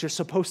like this. You're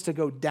supposed to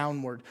go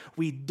downward.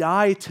 We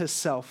die to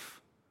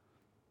self.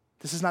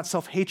 This is not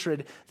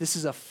self-hatred. This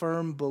is a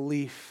firm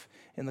belief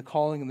in the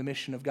calling and the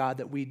mission of God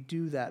that we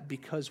do that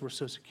because we're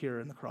so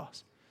secure in the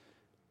cross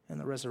and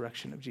the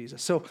resurrection of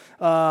Jesus. So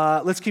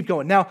let's keep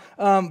going. Now,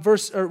 we're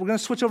going to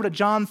switch over to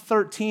John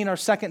 13, our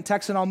second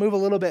text, and I'll move a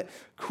little bit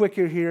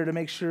quicker here to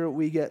make sure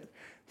we get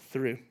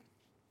through.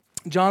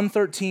 John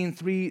 13,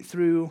 3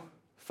 through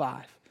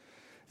 5.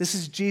 This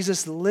is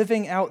Jesus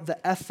living out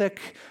the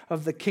ethic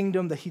of the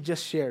kingdom that he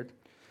just shared.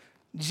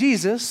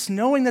 Jesus,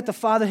 knowing that the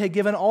Father had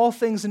given all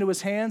things into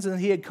his hands and that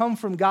he had come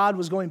from God,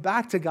 was going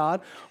back to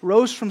God,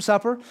 rose from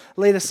supper,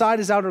 laid aside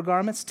his outer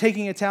garments,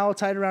 taking a towel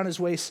tied around his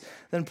waist,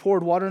 then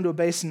poured water into a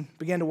basin,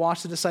 began to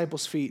wash the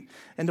disciples' feet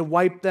and to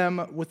wipe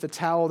them with the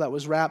towel that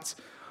was wrapped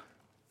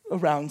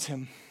around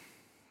him.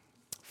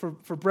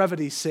 For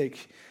brevity's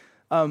sake,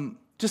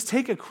 just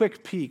take a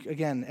quick peek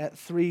again at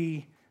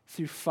 3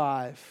 through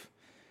 5.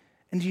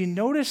 And do you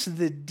notice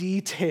the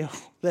detail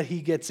that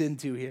he gets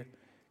into here?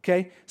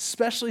 Okay,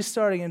 especially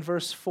starting in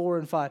verse 4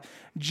 and 5.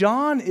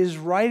 John is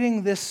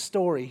writing this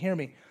story, hear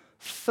me,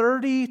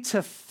 30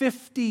 to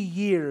 50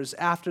 years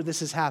after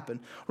this has happened.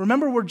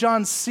 Remember where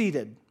John's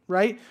seated,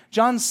 right?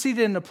 John's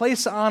seated in a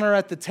place of honor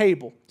at the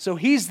table. So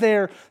he's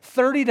there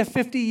 30 to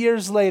 50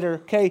 years later,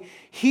 okay?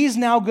 He's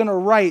now going to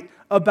write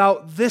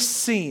about this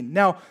scene.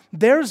 Now,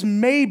 there's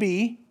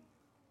maybe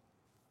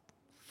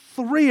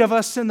 3 of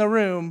us in the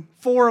room,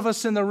 4 of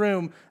us in the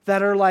room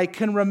that are like,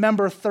 can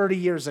remember 30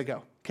 years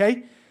ago,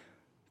 okay?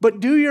 But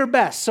do your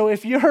best. So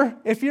if you're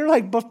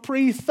like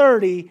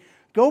pre-30,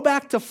 go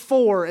back to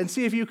 4 and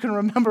see if you can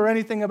remember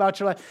anything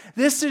about your life.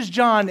 This is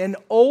John, an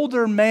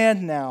older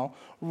man now,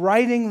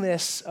 writing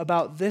this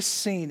about this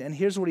scene. And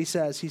here's what he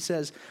says. He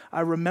says, I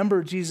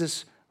remember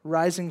Jesus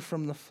rising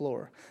from the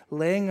floor,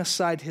 laying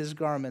aside his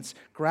garments,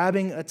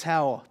 grabbing a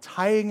towel,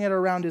 tying it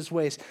around his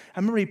waist. I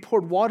remember he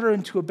poured water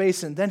into a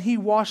basin. Then he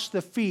washed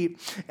the feet,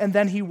 and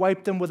then he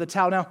wiped them with a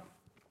towel. Now,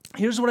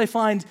 here's what I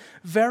find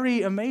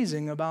very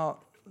amazing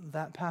about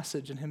that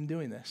passage and him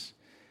doing this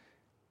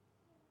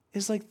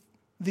is like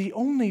the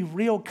only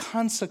real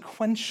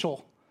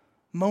consequential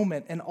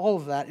moment in all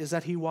of that is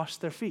that he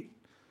washed their feet.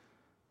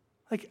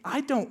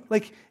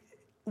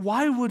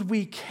 Why would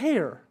we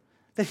care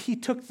that he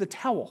took the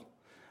towel?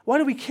 Why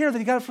do we care that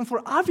he got it from the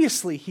floor?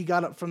 Obviously he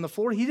got it from the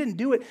floor. He didn't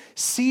do it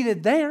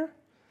seated there.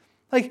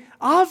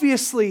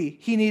 Obviously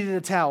he needed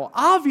a towel.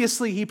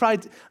 Obviously he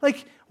probably,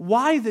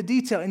 why the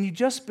detail? And you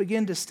just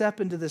begin to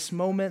step into this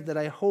moment that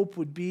I hope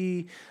would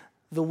be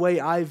the way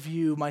I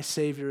view my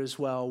Savior as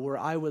well, where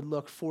I would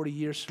look 40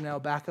 years from now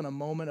back on a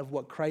moment of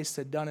what Christ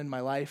had done in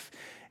my life,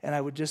 and I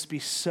would just be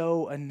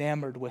so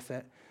enamored with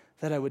it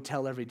that I would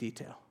tell every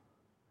detail.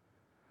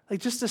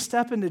 Like just to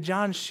step into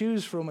John's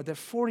shoes for a moment, that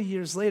 40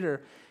 years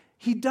later,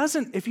 he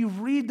doesn't, if you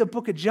read the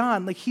book of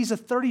John, like he's a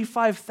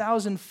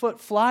 35,000-foot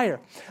flyer.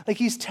 Like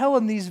he's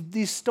telling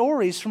these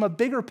stories from a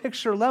bigger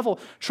picture level,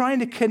 trying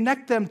to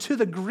connect them to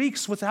the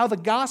Greeks with how the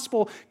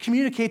gospel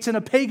communicates in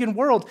a pagan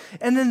world.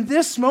 And in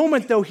this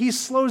moment, though, he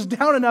slows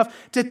down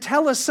enough to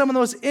tell us some of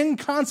those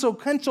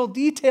inconsequential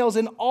details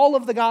in all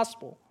of the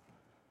gospel.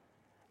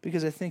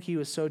 Because I think he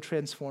was so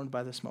transformed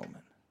by this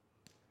moment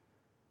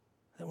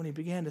that when he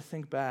began to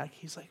think back,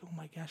 he's like, oh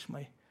my gosh,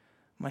 my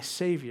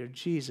Savior,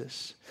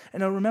 Jesus.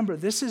 And now remember,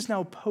 this is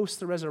now post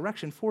the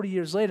resurrection, 40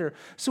 years later.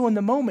 So in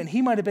the moment,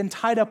 he might have been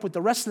tied up with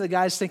the rest of the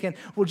guys thinking,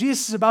 well,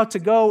 Jesus is about to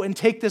go and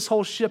take this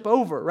whole ship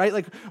over, right?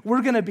 Like,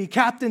 we're going to be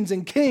captains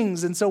and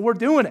kings, and so we're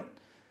doing it.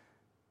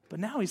 But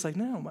now he's like,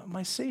 no,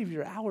 my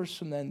Savior, hours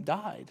from then,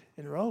 died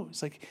and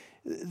rose. Like,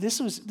 this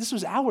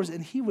was hours,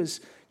 and he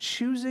was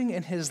choosing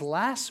in his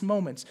last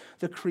moments,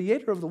 the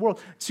creator of the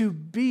world, to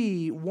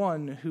be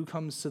one who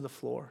comes to the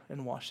floor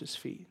and washes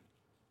feet.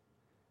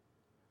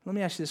 Let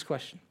me ask you this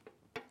question.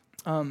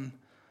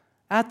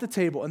 At the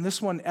table, and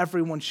this one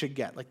everyone should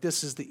get, like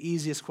this is the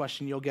easiest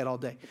question you'll get all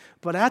day.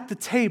 But at the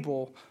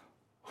table,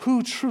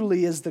 who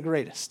truly is the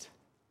greatest?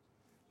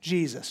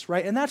 Jesus,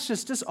 right? And that's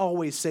just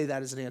always say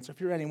that as an answer. If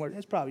you're anywhere,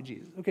 it's probably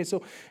Jesus. Okay,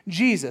 so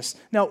Jesus.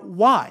 Now,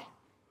 why?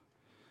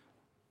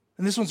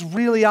 And this one's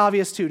really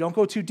obvious too. Don't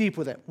go too deep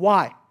with it.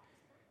 Why?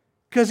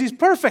 Because he's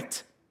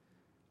perfect.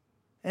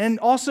 And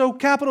also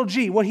capital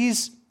G,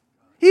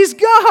 he's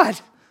God.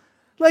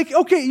 Like,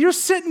 okay, you're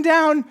sitting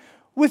down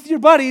with your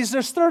buddies.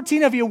 There's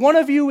 13 of you. One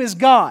of you is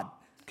God,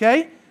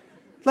 okay?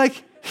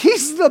 Like,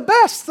 he's the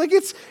best. Like,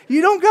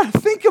 you don't got to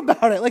think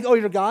about it. Like, oh,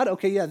 you're God?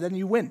 Okay, yeah, then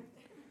you win.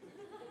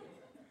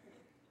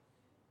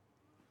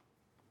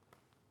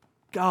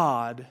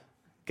 God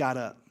got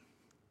up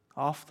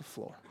off the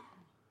floor.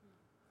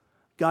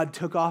 God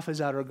took off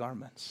his outer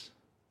garments.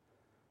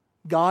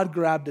 God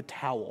grabbed a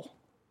towel,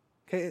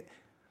 okay?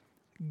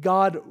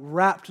 God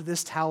wrapped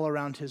this towel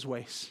around his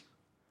waist.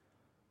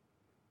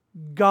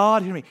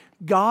 God, hear me,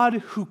 God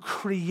who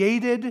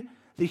created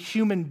the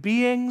human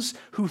beings,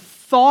 who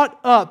thought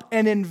up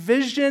and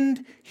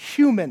envisioned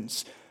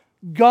humans,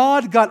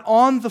 God got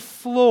on the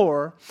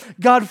floor,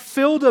 God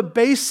filled a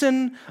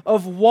basin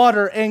of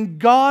water, and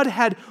God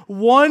had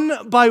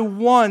one by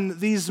one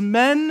these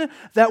men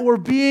that were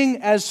being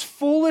as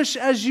foolish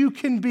as you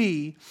can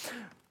be,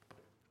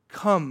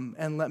 come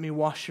and let me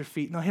wash your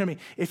feet. Now hear me,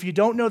 if you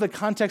don't know the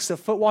context of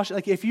foot wash,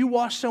 like if you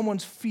wash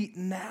someone's feet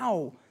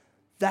now,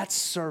 that's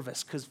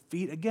service, because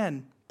feet,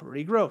 again,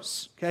 pretty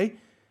gross, okay?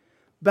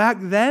 Back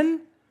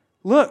then,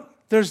 look,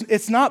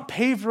 it's not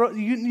paved road.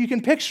 You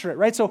can picture it,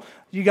 right? So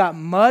you got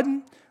mud.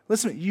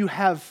 Listen, you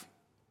have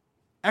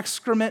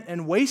excrement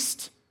and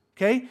waste,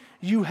 okay?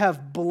 You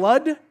have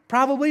blood,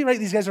 probably, right?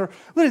 These guys are,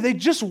 literally, they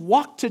just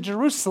walked to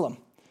Jerusalem,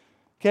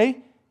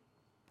 okay?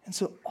 And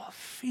so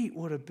feet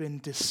would have been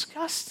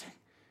disgusting.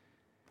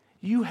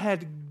 You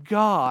had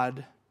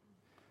God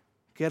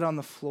get on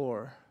the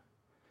floor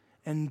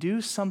and do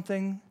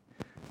something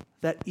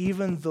that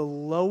even the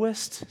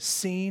lowest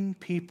seen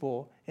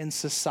people in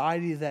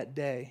society that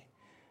day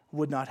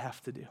would not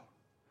have to do.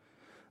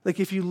 Like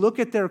if you look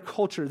at their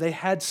culture, they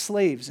had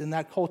slaves in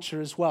that culture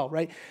as well,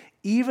 right?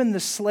 Even the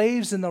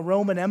slaves in the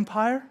Roman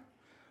Empire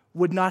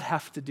would not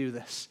have to do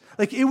this.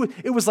 Like it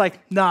was like,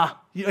 nah,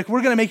 like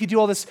we're going to make you do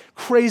all this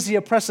crazy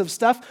oppressive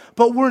stuff,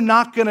 but we're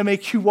not going to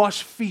make you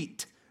wash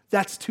feet.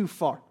 That's too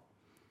far.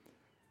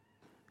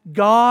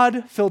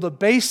 God filled a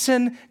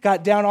basin,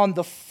 got down on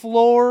the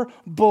floor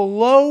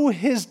below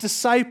his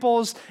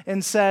disciples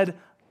and said,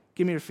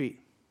 give me your feet.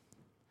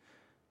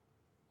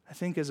 I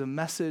think as a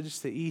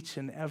message to each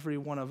and every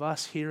one of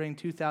us hearing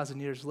 2,000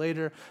 years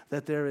later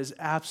that there is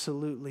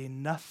absolutely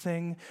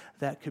nothing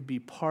that could be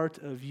part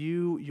of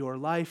you, your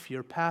life,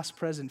 your past,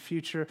 present,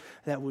 future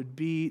that would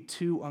be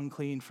too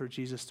unclean for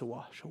Jesus to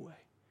wash away.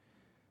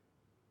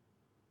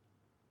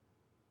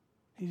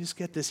 You just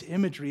get this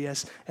imagery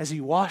as he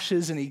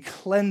washes and he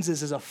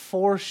cleanses as a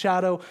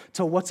foreshadow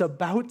to what's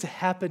about to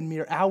happen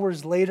mere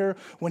hours later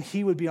when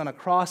he would be on a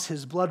cross,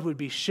 his blood would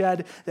be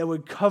shed that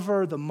would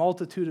cover the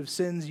multitude of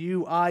sins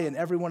you, I, and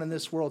everyone in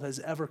this world has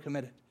ever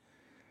committed.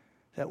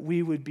 That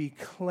we would be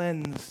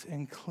cleansed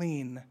and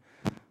clean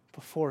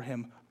before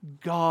him.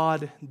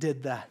 God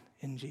did that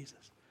in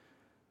Jesus.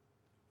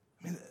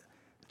 I mean,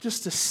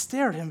 just to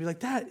stare at him and be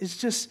like,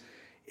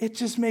 it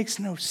just makes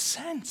no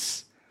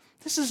sense.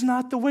 This is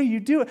not the way you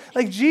do it.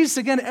 Like Jesus,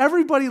 again,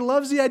 everybody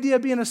loves the idea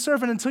of being a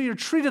servant until you're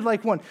treated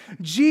like one.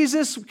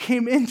 Jesus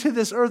came into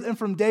this earth and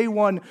from day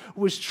one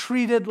was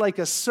treated like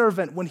a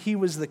servant when he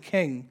was the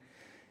king.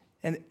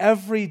 And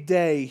every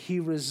day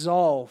he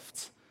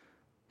resolved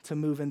to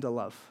move into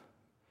love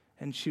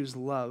and choose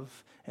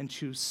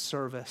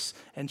service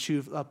and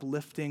choose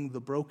uplifting the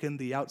broken,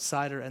 the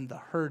outsider, and the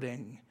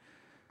hurting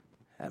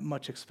at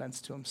much expense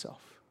to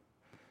himself.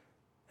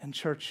 And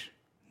church,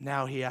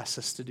 Now he asks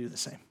us to do the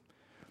same.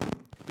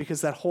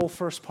 Because that whole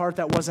first part,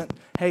 that wasn't,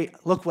 hey,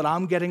 look what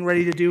I'm getting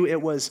ready to do. It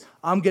was,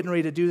 I'm getting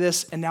ready to do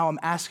this, and now I'm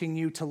asking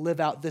you to live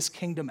out this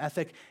kingdom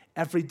ethic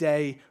every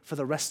day for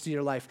the rest of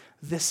your life.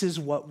 This is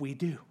what we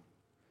do.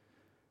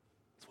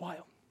 It's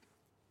wild.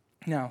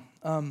 Now,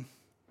 one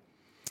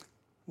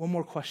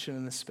more question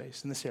in this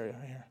space, in this area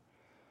right here.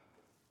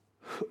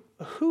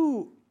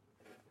 Who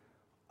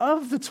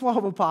of the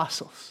 12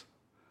 apostles,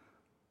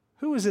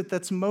 who is it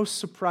that's most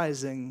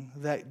surprising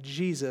that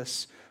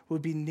Jesus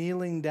would be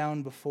kneeling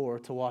down before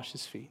to wash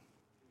his feet?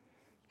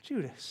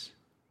 Judas.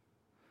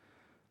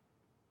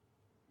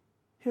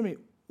 Hear me,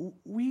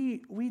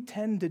 we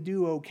tend to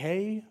do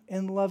okay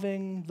in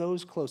loving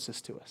those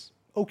closest to us.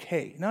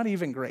 Okay, not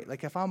even great.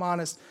 Like if I'm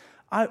honest,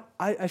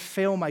 I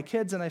fail my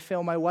kids and I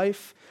fail my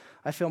wife.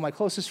 I fail my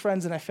closest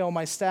friends and I fail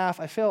my staff.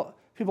 I fail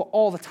people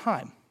all the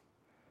time.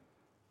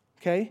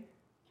 Okay?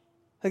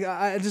 Like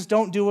I just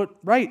don't do it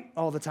right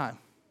all the time.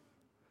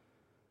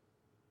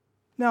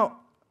 Now,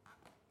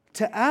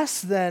 to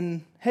ask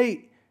then,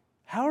 hey,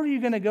 how are you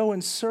going to go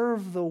and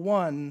serve the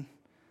one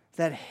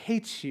that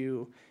hates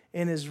you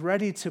and is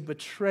ready to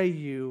betray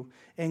you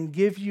and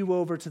give you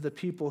over to the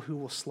people who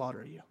will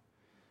slaughter you?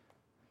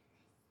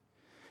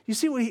 You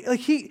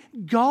see,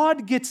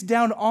 God gets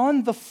down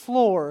on the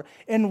floor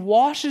and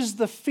washes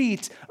the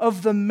feet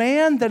of the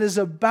man that is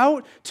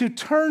about to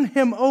turn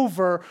him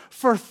over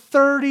for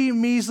 30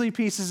 measly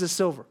pieces of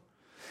silver.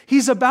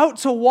 He's about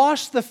to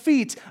wash the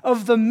feet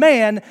of the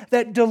man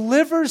that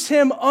delivers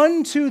him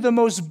unto the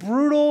most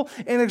brutal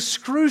and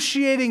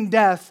excruciating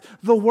death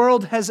the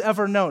world has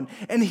ever known.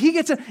 And he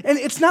gets it, and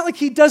it's not like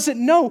he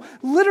doesn't know.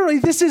 Literally,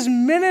 this is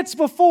minutes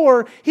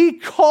before he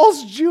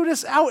calls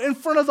Judas out in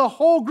front of the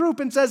whole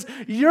group and says,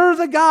 "You're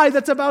the guy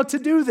that's about to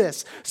do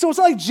this." So it's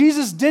not like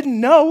Jesus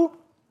didn't know.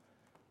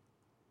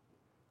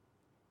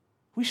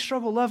 We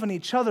struggle loving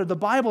each other. The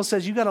Bible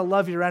says you got to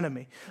love your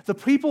enemy. The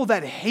people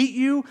that hate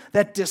you,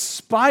 that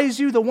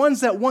despise you, the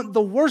ones that want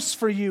the worst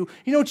for you,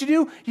 you know what you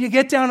do? You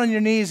get down on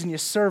your knees and you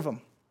serve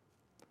them.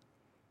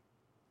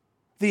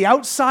 The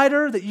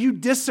outsider that you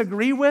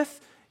disagree with,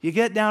 you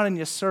get down and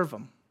you serve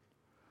them.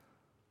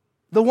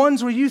 The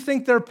ones where you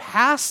think their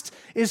past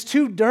is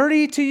too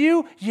dirty to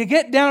you, you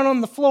get down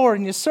on the floor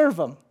and you serve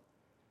them.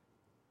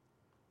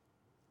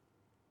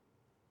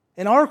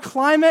 In our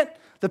climate,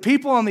 the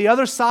people on the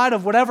other side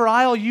of whatever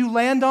aisle you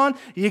land on,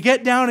 you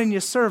get down and you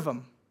serve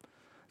them.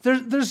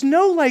 There's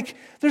no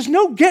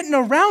getting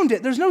around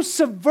it. There's no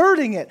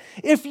subverting it.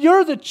 If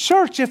you're the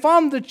church, if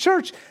I'm the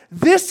church,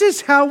 this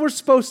is how we're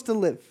supposed to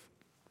live.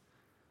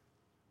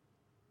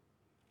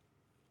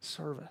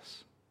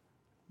 Service,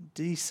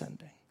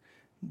 descending,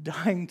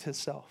 dying to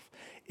self.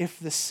 If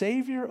the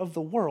Savior of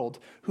the world,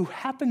 who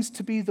happens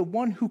to be the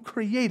one who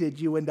created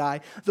you and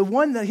I, the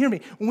one that, hear me,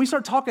 when we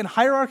start talking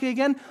hierarchy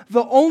again,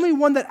 the only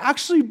one that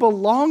actually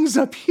belongs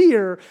up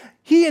here,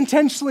 he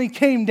intentionally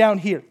came down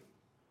here.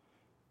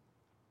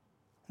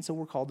 And so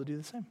we're called to do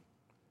the same.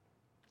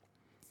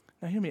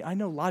 Now hear me, I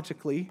know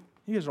logically,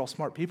 you guys are all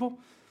smart people,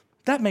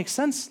 that makes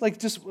sense. Like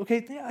just,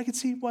 okay, yeah, I can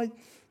see why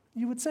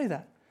you would say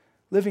that.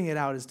 Living it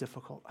out is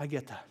difficult. I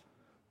get that.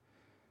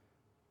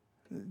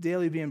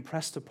 Daily being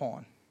pressed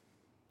upon.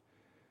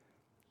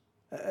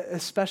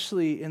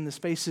 Especially in the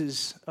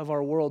spaces of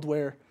our world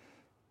where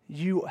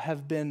you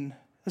have been,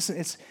 listen,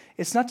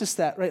 it's not just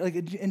that, right? Like,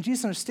 and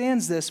Jesus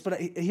understands this, but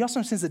he also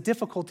understands the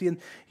difficulty, and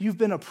you've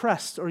been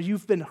oppressed, or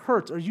you've been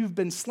hurt, or you've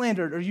been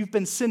slandered, or you've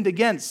been sinned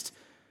against.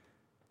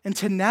 And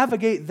to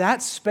navigate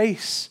that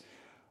space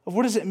of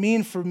what does it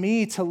mean for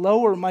me to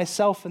lower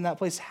myself in that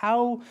place,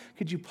 how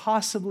could you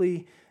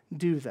possibly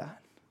do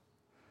that?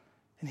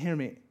 And hear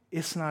me,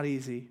 it's not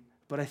easy,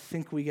 but I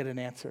think we get an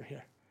answer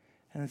here.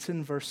 And it's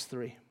in verse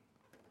 3.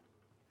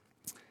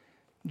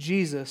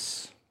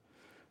 Jesus,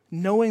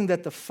 knowing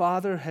that the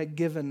Father had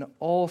given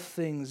all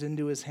things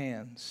into his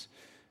hands,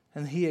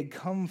 and he had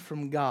come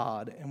from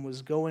God and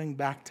was going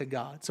back to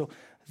God. So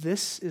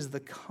this is the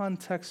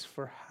context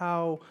for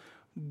how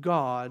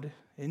God,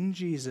 in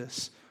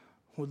Jesus,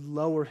 would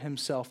lower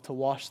himself to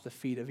wash the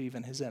feet of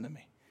even his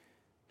enemy.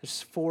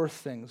 There's 4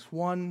 things.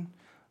 1,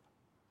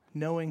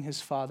 knowing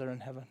his Father in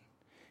heaven.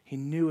 He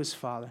knew his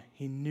Father.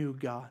 He knew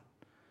God.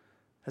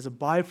 As a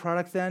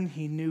byproduct then,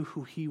 he knew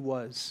who he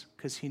was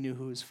because he knew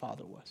who his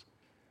Father was.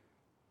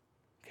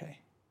 Okay.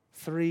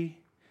 3,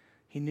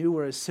 he knew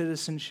where his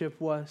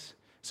citizenship was,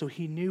 so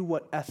he knew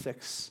what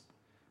ethics,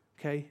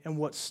 okay, and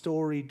what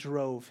story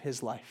drove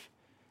his life.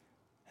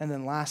 And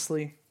then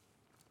lastly,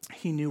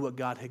 he knew what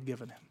God had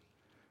given him.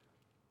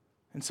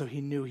 And so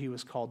he knew he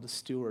was called to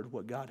steward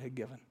what God had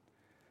given.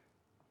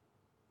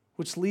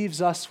 Which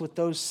leaves us with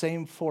those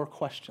same 4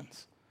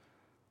 questions.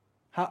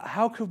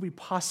 How could we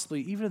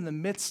possibly, even in the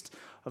midst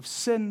of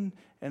sin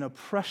and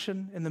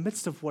oppression, in the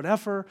midst of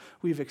whatever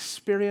we've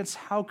experienced,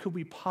 how could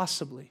we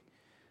possibly?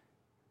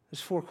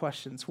 There's 4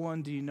 questions.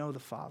 1, do you know the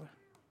Father?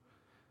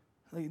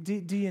 Like,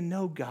 do you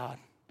know God?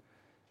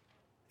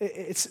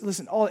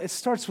 Listen, it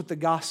starts with the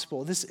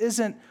gospel. This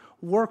isn't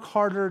work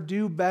harder,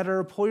 do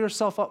better, pull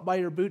yourself up by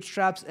your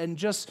bootstraps, and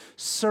just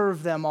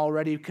serve them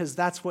already because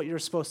that's what you're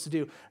supposed to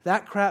do.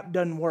 That crap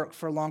doesn't work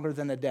for longer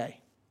than a day.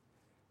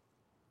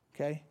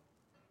 Okay?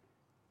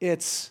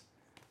 It's,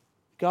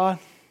 God,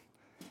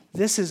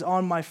 this is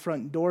on my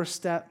front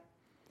doorstep.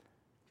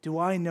 Do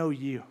I know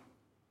you?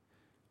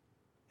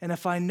 And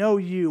if I know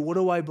you, what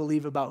do I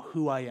believe about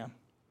who I am?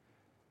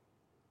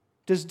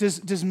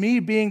 Does me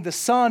being the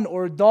son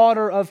or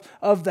daughter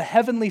of the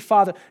Heavenly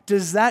Father,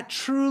 does that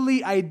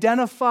truly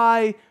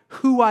identify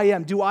who I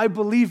am? Do I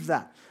believe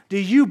that? Do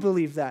you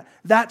believe that?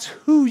 That's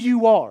who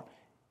you are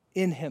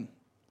in Him.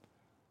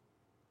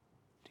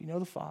 Do you know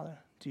the Father?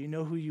 Do you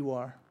know who you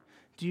are?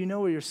 Do you know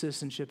where your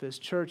citizenship is?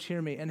 Church,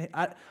 hear me. And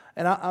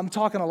I'm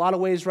talking a lot of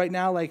ways right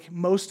now, like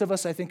most of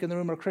us, I think, in the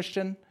room are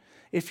Christian.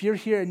 If you're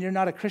here and you're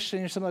not a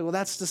Christian, you're something like, well,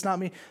 that's just not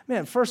me.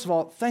 Man, first of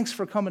all, thanks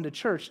for coming to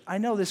church. I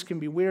know this can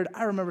be weird.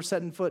 I remember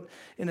setting foot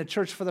in a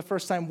church for the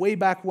first time way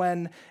back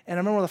when, and I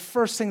remember one of the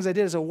first things I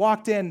did is I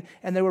walked in,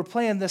 and they were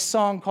playing this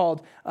song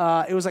called,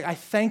 it was like, I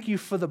Thank You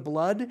for the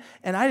Blood,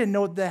 and I didn't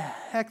know what the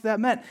heck that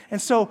meant. And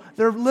so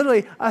they're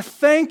literally, I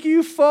thank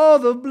you for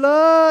the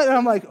blood. And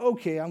I'm like,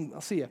 okay,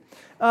 I'll see you.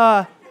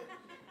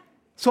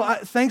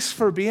 Thanks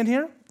for being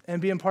here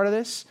and being part of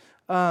this.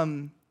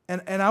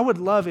 And I would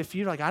love if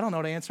you're like, I don't know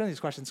how to answer any of these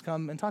questions,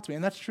 come and talk to me.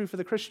 And that's true for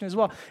the Christian as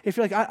well. If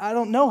you're like, I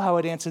don't know how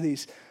I'd answer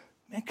these,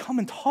 man, come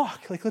and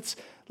talk. Like, let's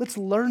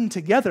learn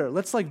together.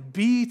 Let's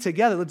be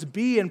together. Let's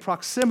be in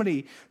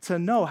proximity to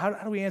know how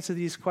do we answer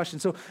these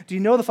questions. So do you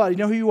know the Father? Do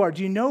you know who you are?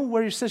 Do you know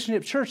where your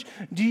citizenship? Church,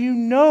 do you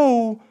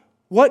know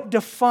what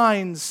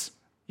defines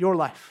your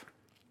life?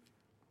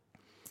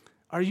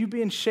 Are you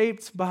being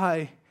shaped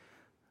by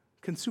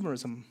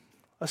consumerism?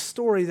 A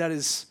story that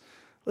is,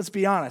 let's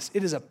be honest,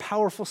 it is a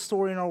powerful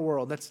story in our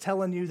world that's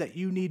telling you that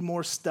you need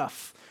more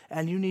stuff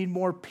and you need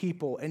more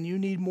people and you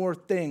need more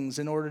things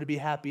in order to be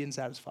happy and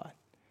satisfied.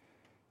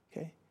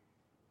 Okay?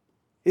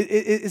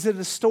 Is it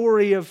a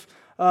story of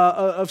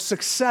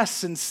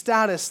success and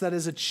status that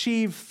is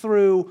achieved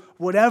through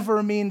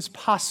whatever means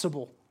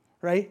possible,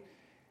 right?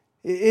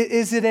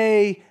 Is it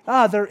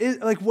there is,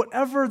 like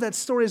whatever that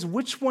story is,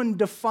 which one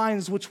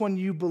defines which one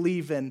you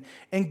believe in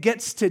and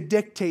gets to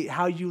dictate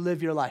how you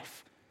live your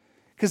life?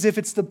 Because if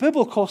it's the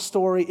biblical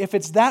story, if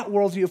it's that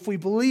worldview, if we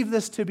believe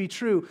this to be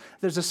true,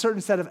 there's a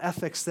certain set of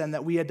ethics then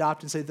that we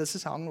adopt and say, this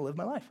is how I'm going to live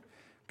my life.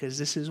 Because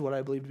this is what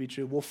I believe to be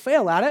true. We'll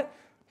fail at it.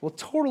 We'll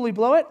totally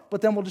blow it.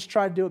 But then we'll just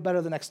try to do it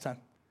better the next time.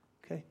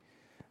 Okay?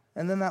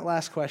 And then that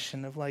last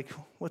question of like,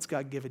 what's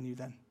God given you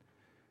then?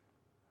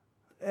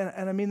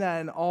 And I mean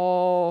that in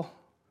all,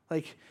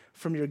 like,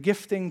 from your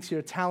gifting to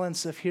your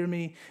talents, if hear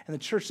me, and the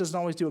church doesn't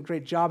always do a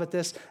great job at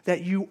this,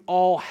 that you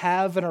all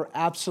have and are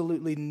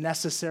absolutely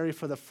necessary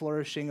for the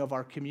flourishing of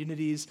our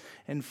communities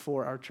and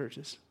for our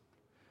churches.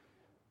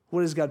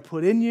 What has God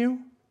put in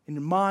you, in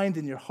your mind,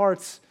 in your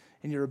hearts,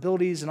 in your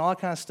abilities, and all that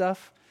kind of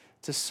stuff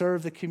to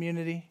serve the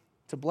community,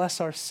 to bless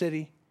our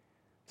city,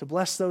 to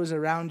bless those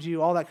around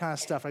you, all that kind of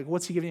stuff. Like,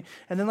 what's He giving you?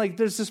 And then, like,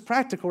 there's this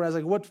practical, whereas,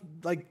 like, what,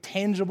 like,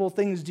 tangible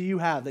things do you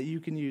have that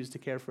you can use to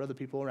care for other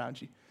people around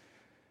you?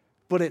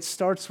 But it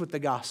starts with the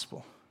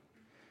gospel.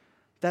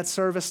 That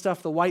service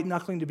stuff, the white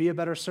knuckling to be a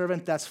better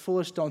servant, that's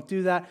foolish. Don't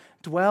do that.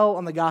 Dwell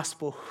on the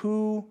gospel.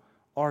 Who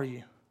are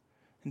you?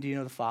 And do you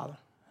know the Father?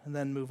 And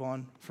then move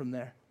on from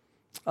there.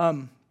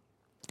 I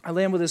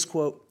land with this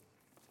quote,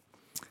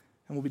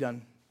 and we'll be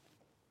done.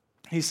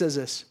 He says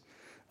this,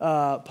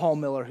 Paul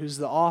Miller, who's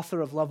the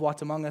author of Love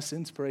Walked Among Us,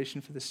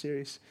 inspiration for this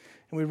series.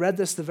 And we read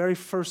this the very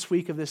first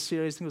week of this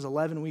series. I think it was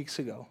 11 weeks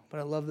ago. But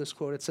I love this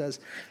quote. It says,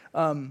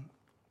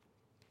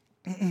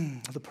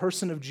 the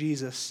person of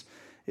Jesus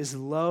is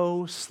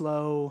low,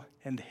 slow,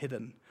 and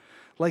hidden.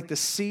 Like the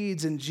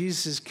seeds in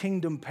Jesus'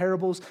 kingdom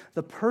parables,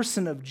 the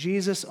person of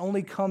Jesus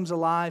only comes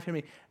alive, hear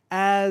me,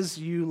 as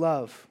you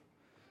love.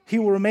 He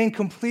will remain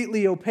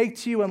completely opaque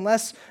to you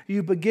unless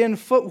you begin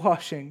foot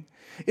washing.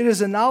 It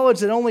is a knowledge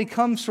that only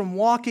comes from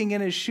walking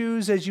in His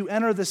shoes as you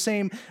enter the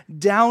same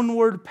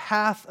downward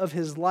path of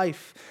His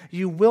life.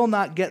 You will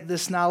not get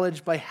this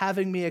knowledge by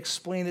having me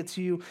explain it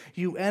to you.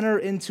 You enter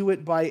into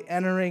it by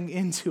entering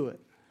into it.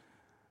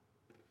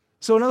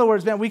 So in other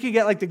words, man, we could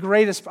get like the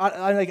greatest,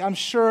 I'm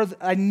sure,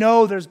 I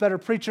know there's better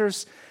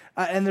preachers,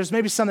 and there's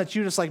maybe some that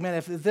you just like, man,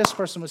 if this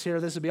person was here,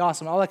 this would be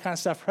awesome, all that kind of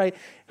stuff, right?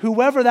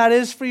 Whoever that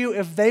is for you,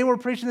 if they were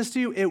preaching this to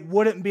you, it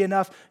wouldn't be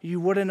enough. You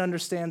wouldn't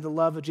understand the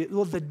love of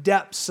Jesus, the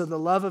depths of the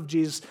love of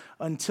Jesus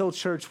until,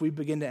 church, we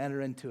begin to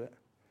enter into it.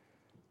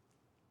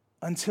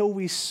 Until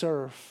we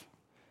serve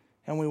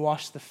and we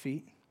wash the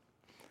feet.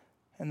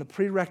 And the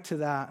prereq to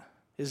that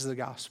is the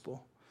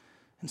gospel.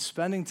 And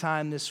spending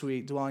time this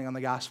week dwelling on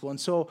the gospel. And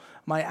so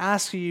my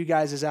ask to you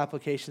guys as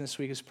application this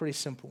week is pretty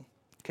simple,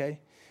 okay?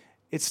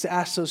 It's to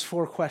ask those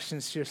 4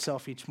 questions to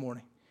yourself each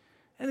morning.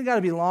 And it got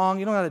to be long.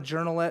 You don't got to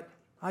journal it.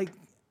 I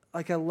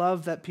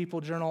love that people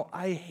journal.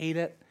 I hate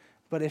it.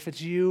 But if it's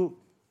you,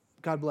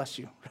 God bless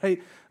you,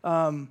 right?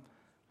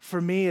 For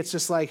me, it's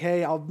just like,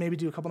 hey, I'll maybe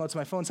do a couple notes on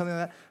my phone, something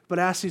like that, but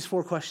ask these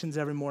 4 questions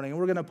every morning. And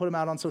we're going to put them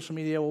out on social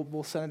media.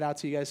 We'll send it out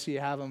to you guys so you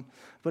have them.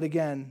 But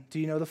again, do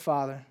you know the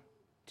Father?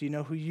 Do you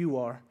know who you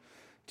are?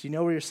 Do you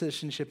know where your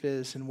citizenship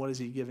is, and what has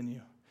he given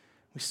you?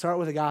 We start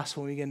with the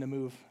gospel and we begin to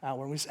move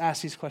outward. We just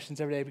ask these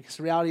questions every day because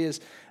the reality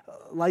is,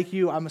 like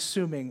you, I'm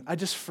assuming, I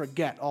just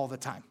forget all the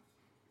time.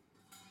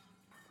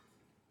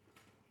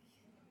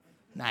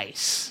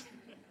 Nice.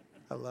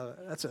 I love it.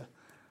 That's a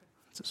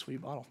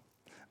sweet bottle.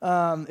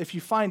 If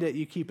you find it,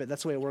 you keep it.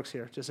 That's the way it works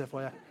here. Just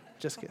FYI.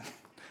 Just kidding.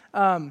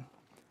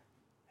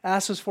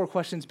 Ask those 4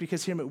 questions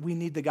because here we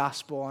need the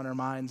gospel on our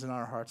minds and on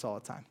our hearts all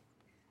the time.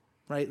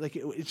 Right? Like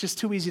it's just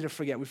too easy to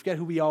forget. We forget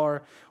who we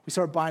are. We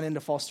start buying into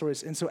false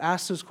stories. And so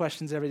ask those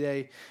questions every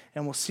day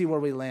and we'll see where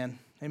we land.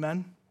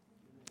 Amen?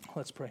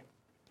 Let's pray.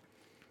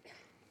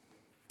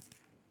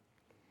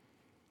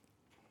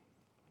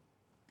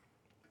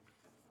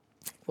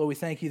 Lord, we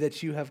thank you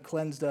that you have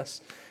cleansed us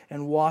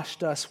and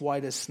washed us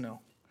white as snow.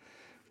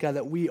 God,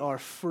 that we are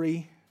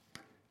free.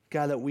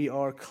 God, that we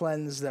are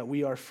cleansed, that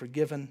we are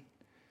forgiven.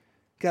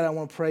 God, I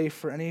want to pray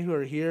for any who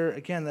are here,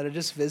 again, that are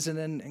just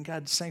visiting. And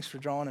God, thanks for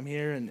drawing them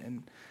here.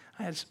 And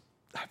I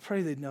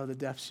pray they'd know the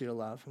depths of your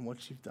love and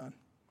what you've done.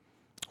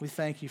 We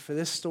thank you for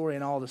this story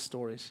and all the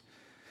stories.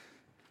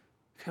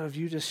 God, of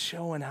you just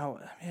showing how,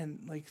 man,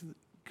 like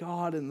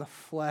God in the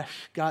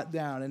flesh got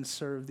down and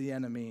served the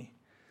enemy.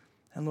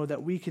 And Lord,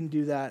 that we can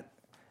do that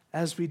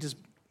as we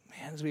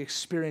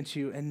experience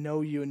you and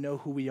know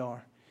who we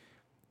are.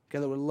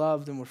 God, that we're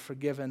loved and we're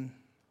forgiven.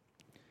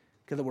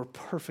 God, that we're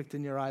perfect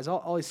in your eyes.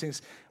 All these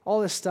things,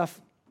 all this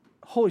stuff,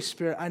 Holy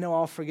Spirit, I know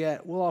I'll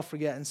forget. We'll all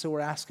forget. And so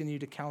we're asking you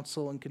to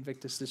counsel and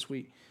convict us this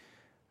week.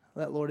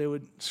 That,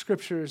 Lord,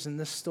 scriptures and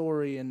this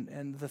story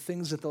and the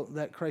things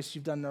that Christ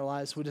you've done in our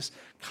lives would just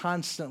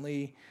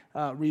constantly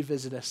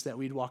revisit us, that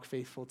we'd walk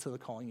faithful to the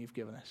calling you've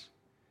given us.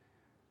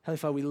 Heavenly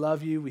Father, we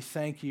love you. We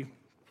thank you.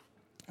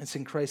 It's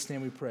in Christ's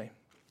name we pray.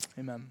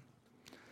 Amen.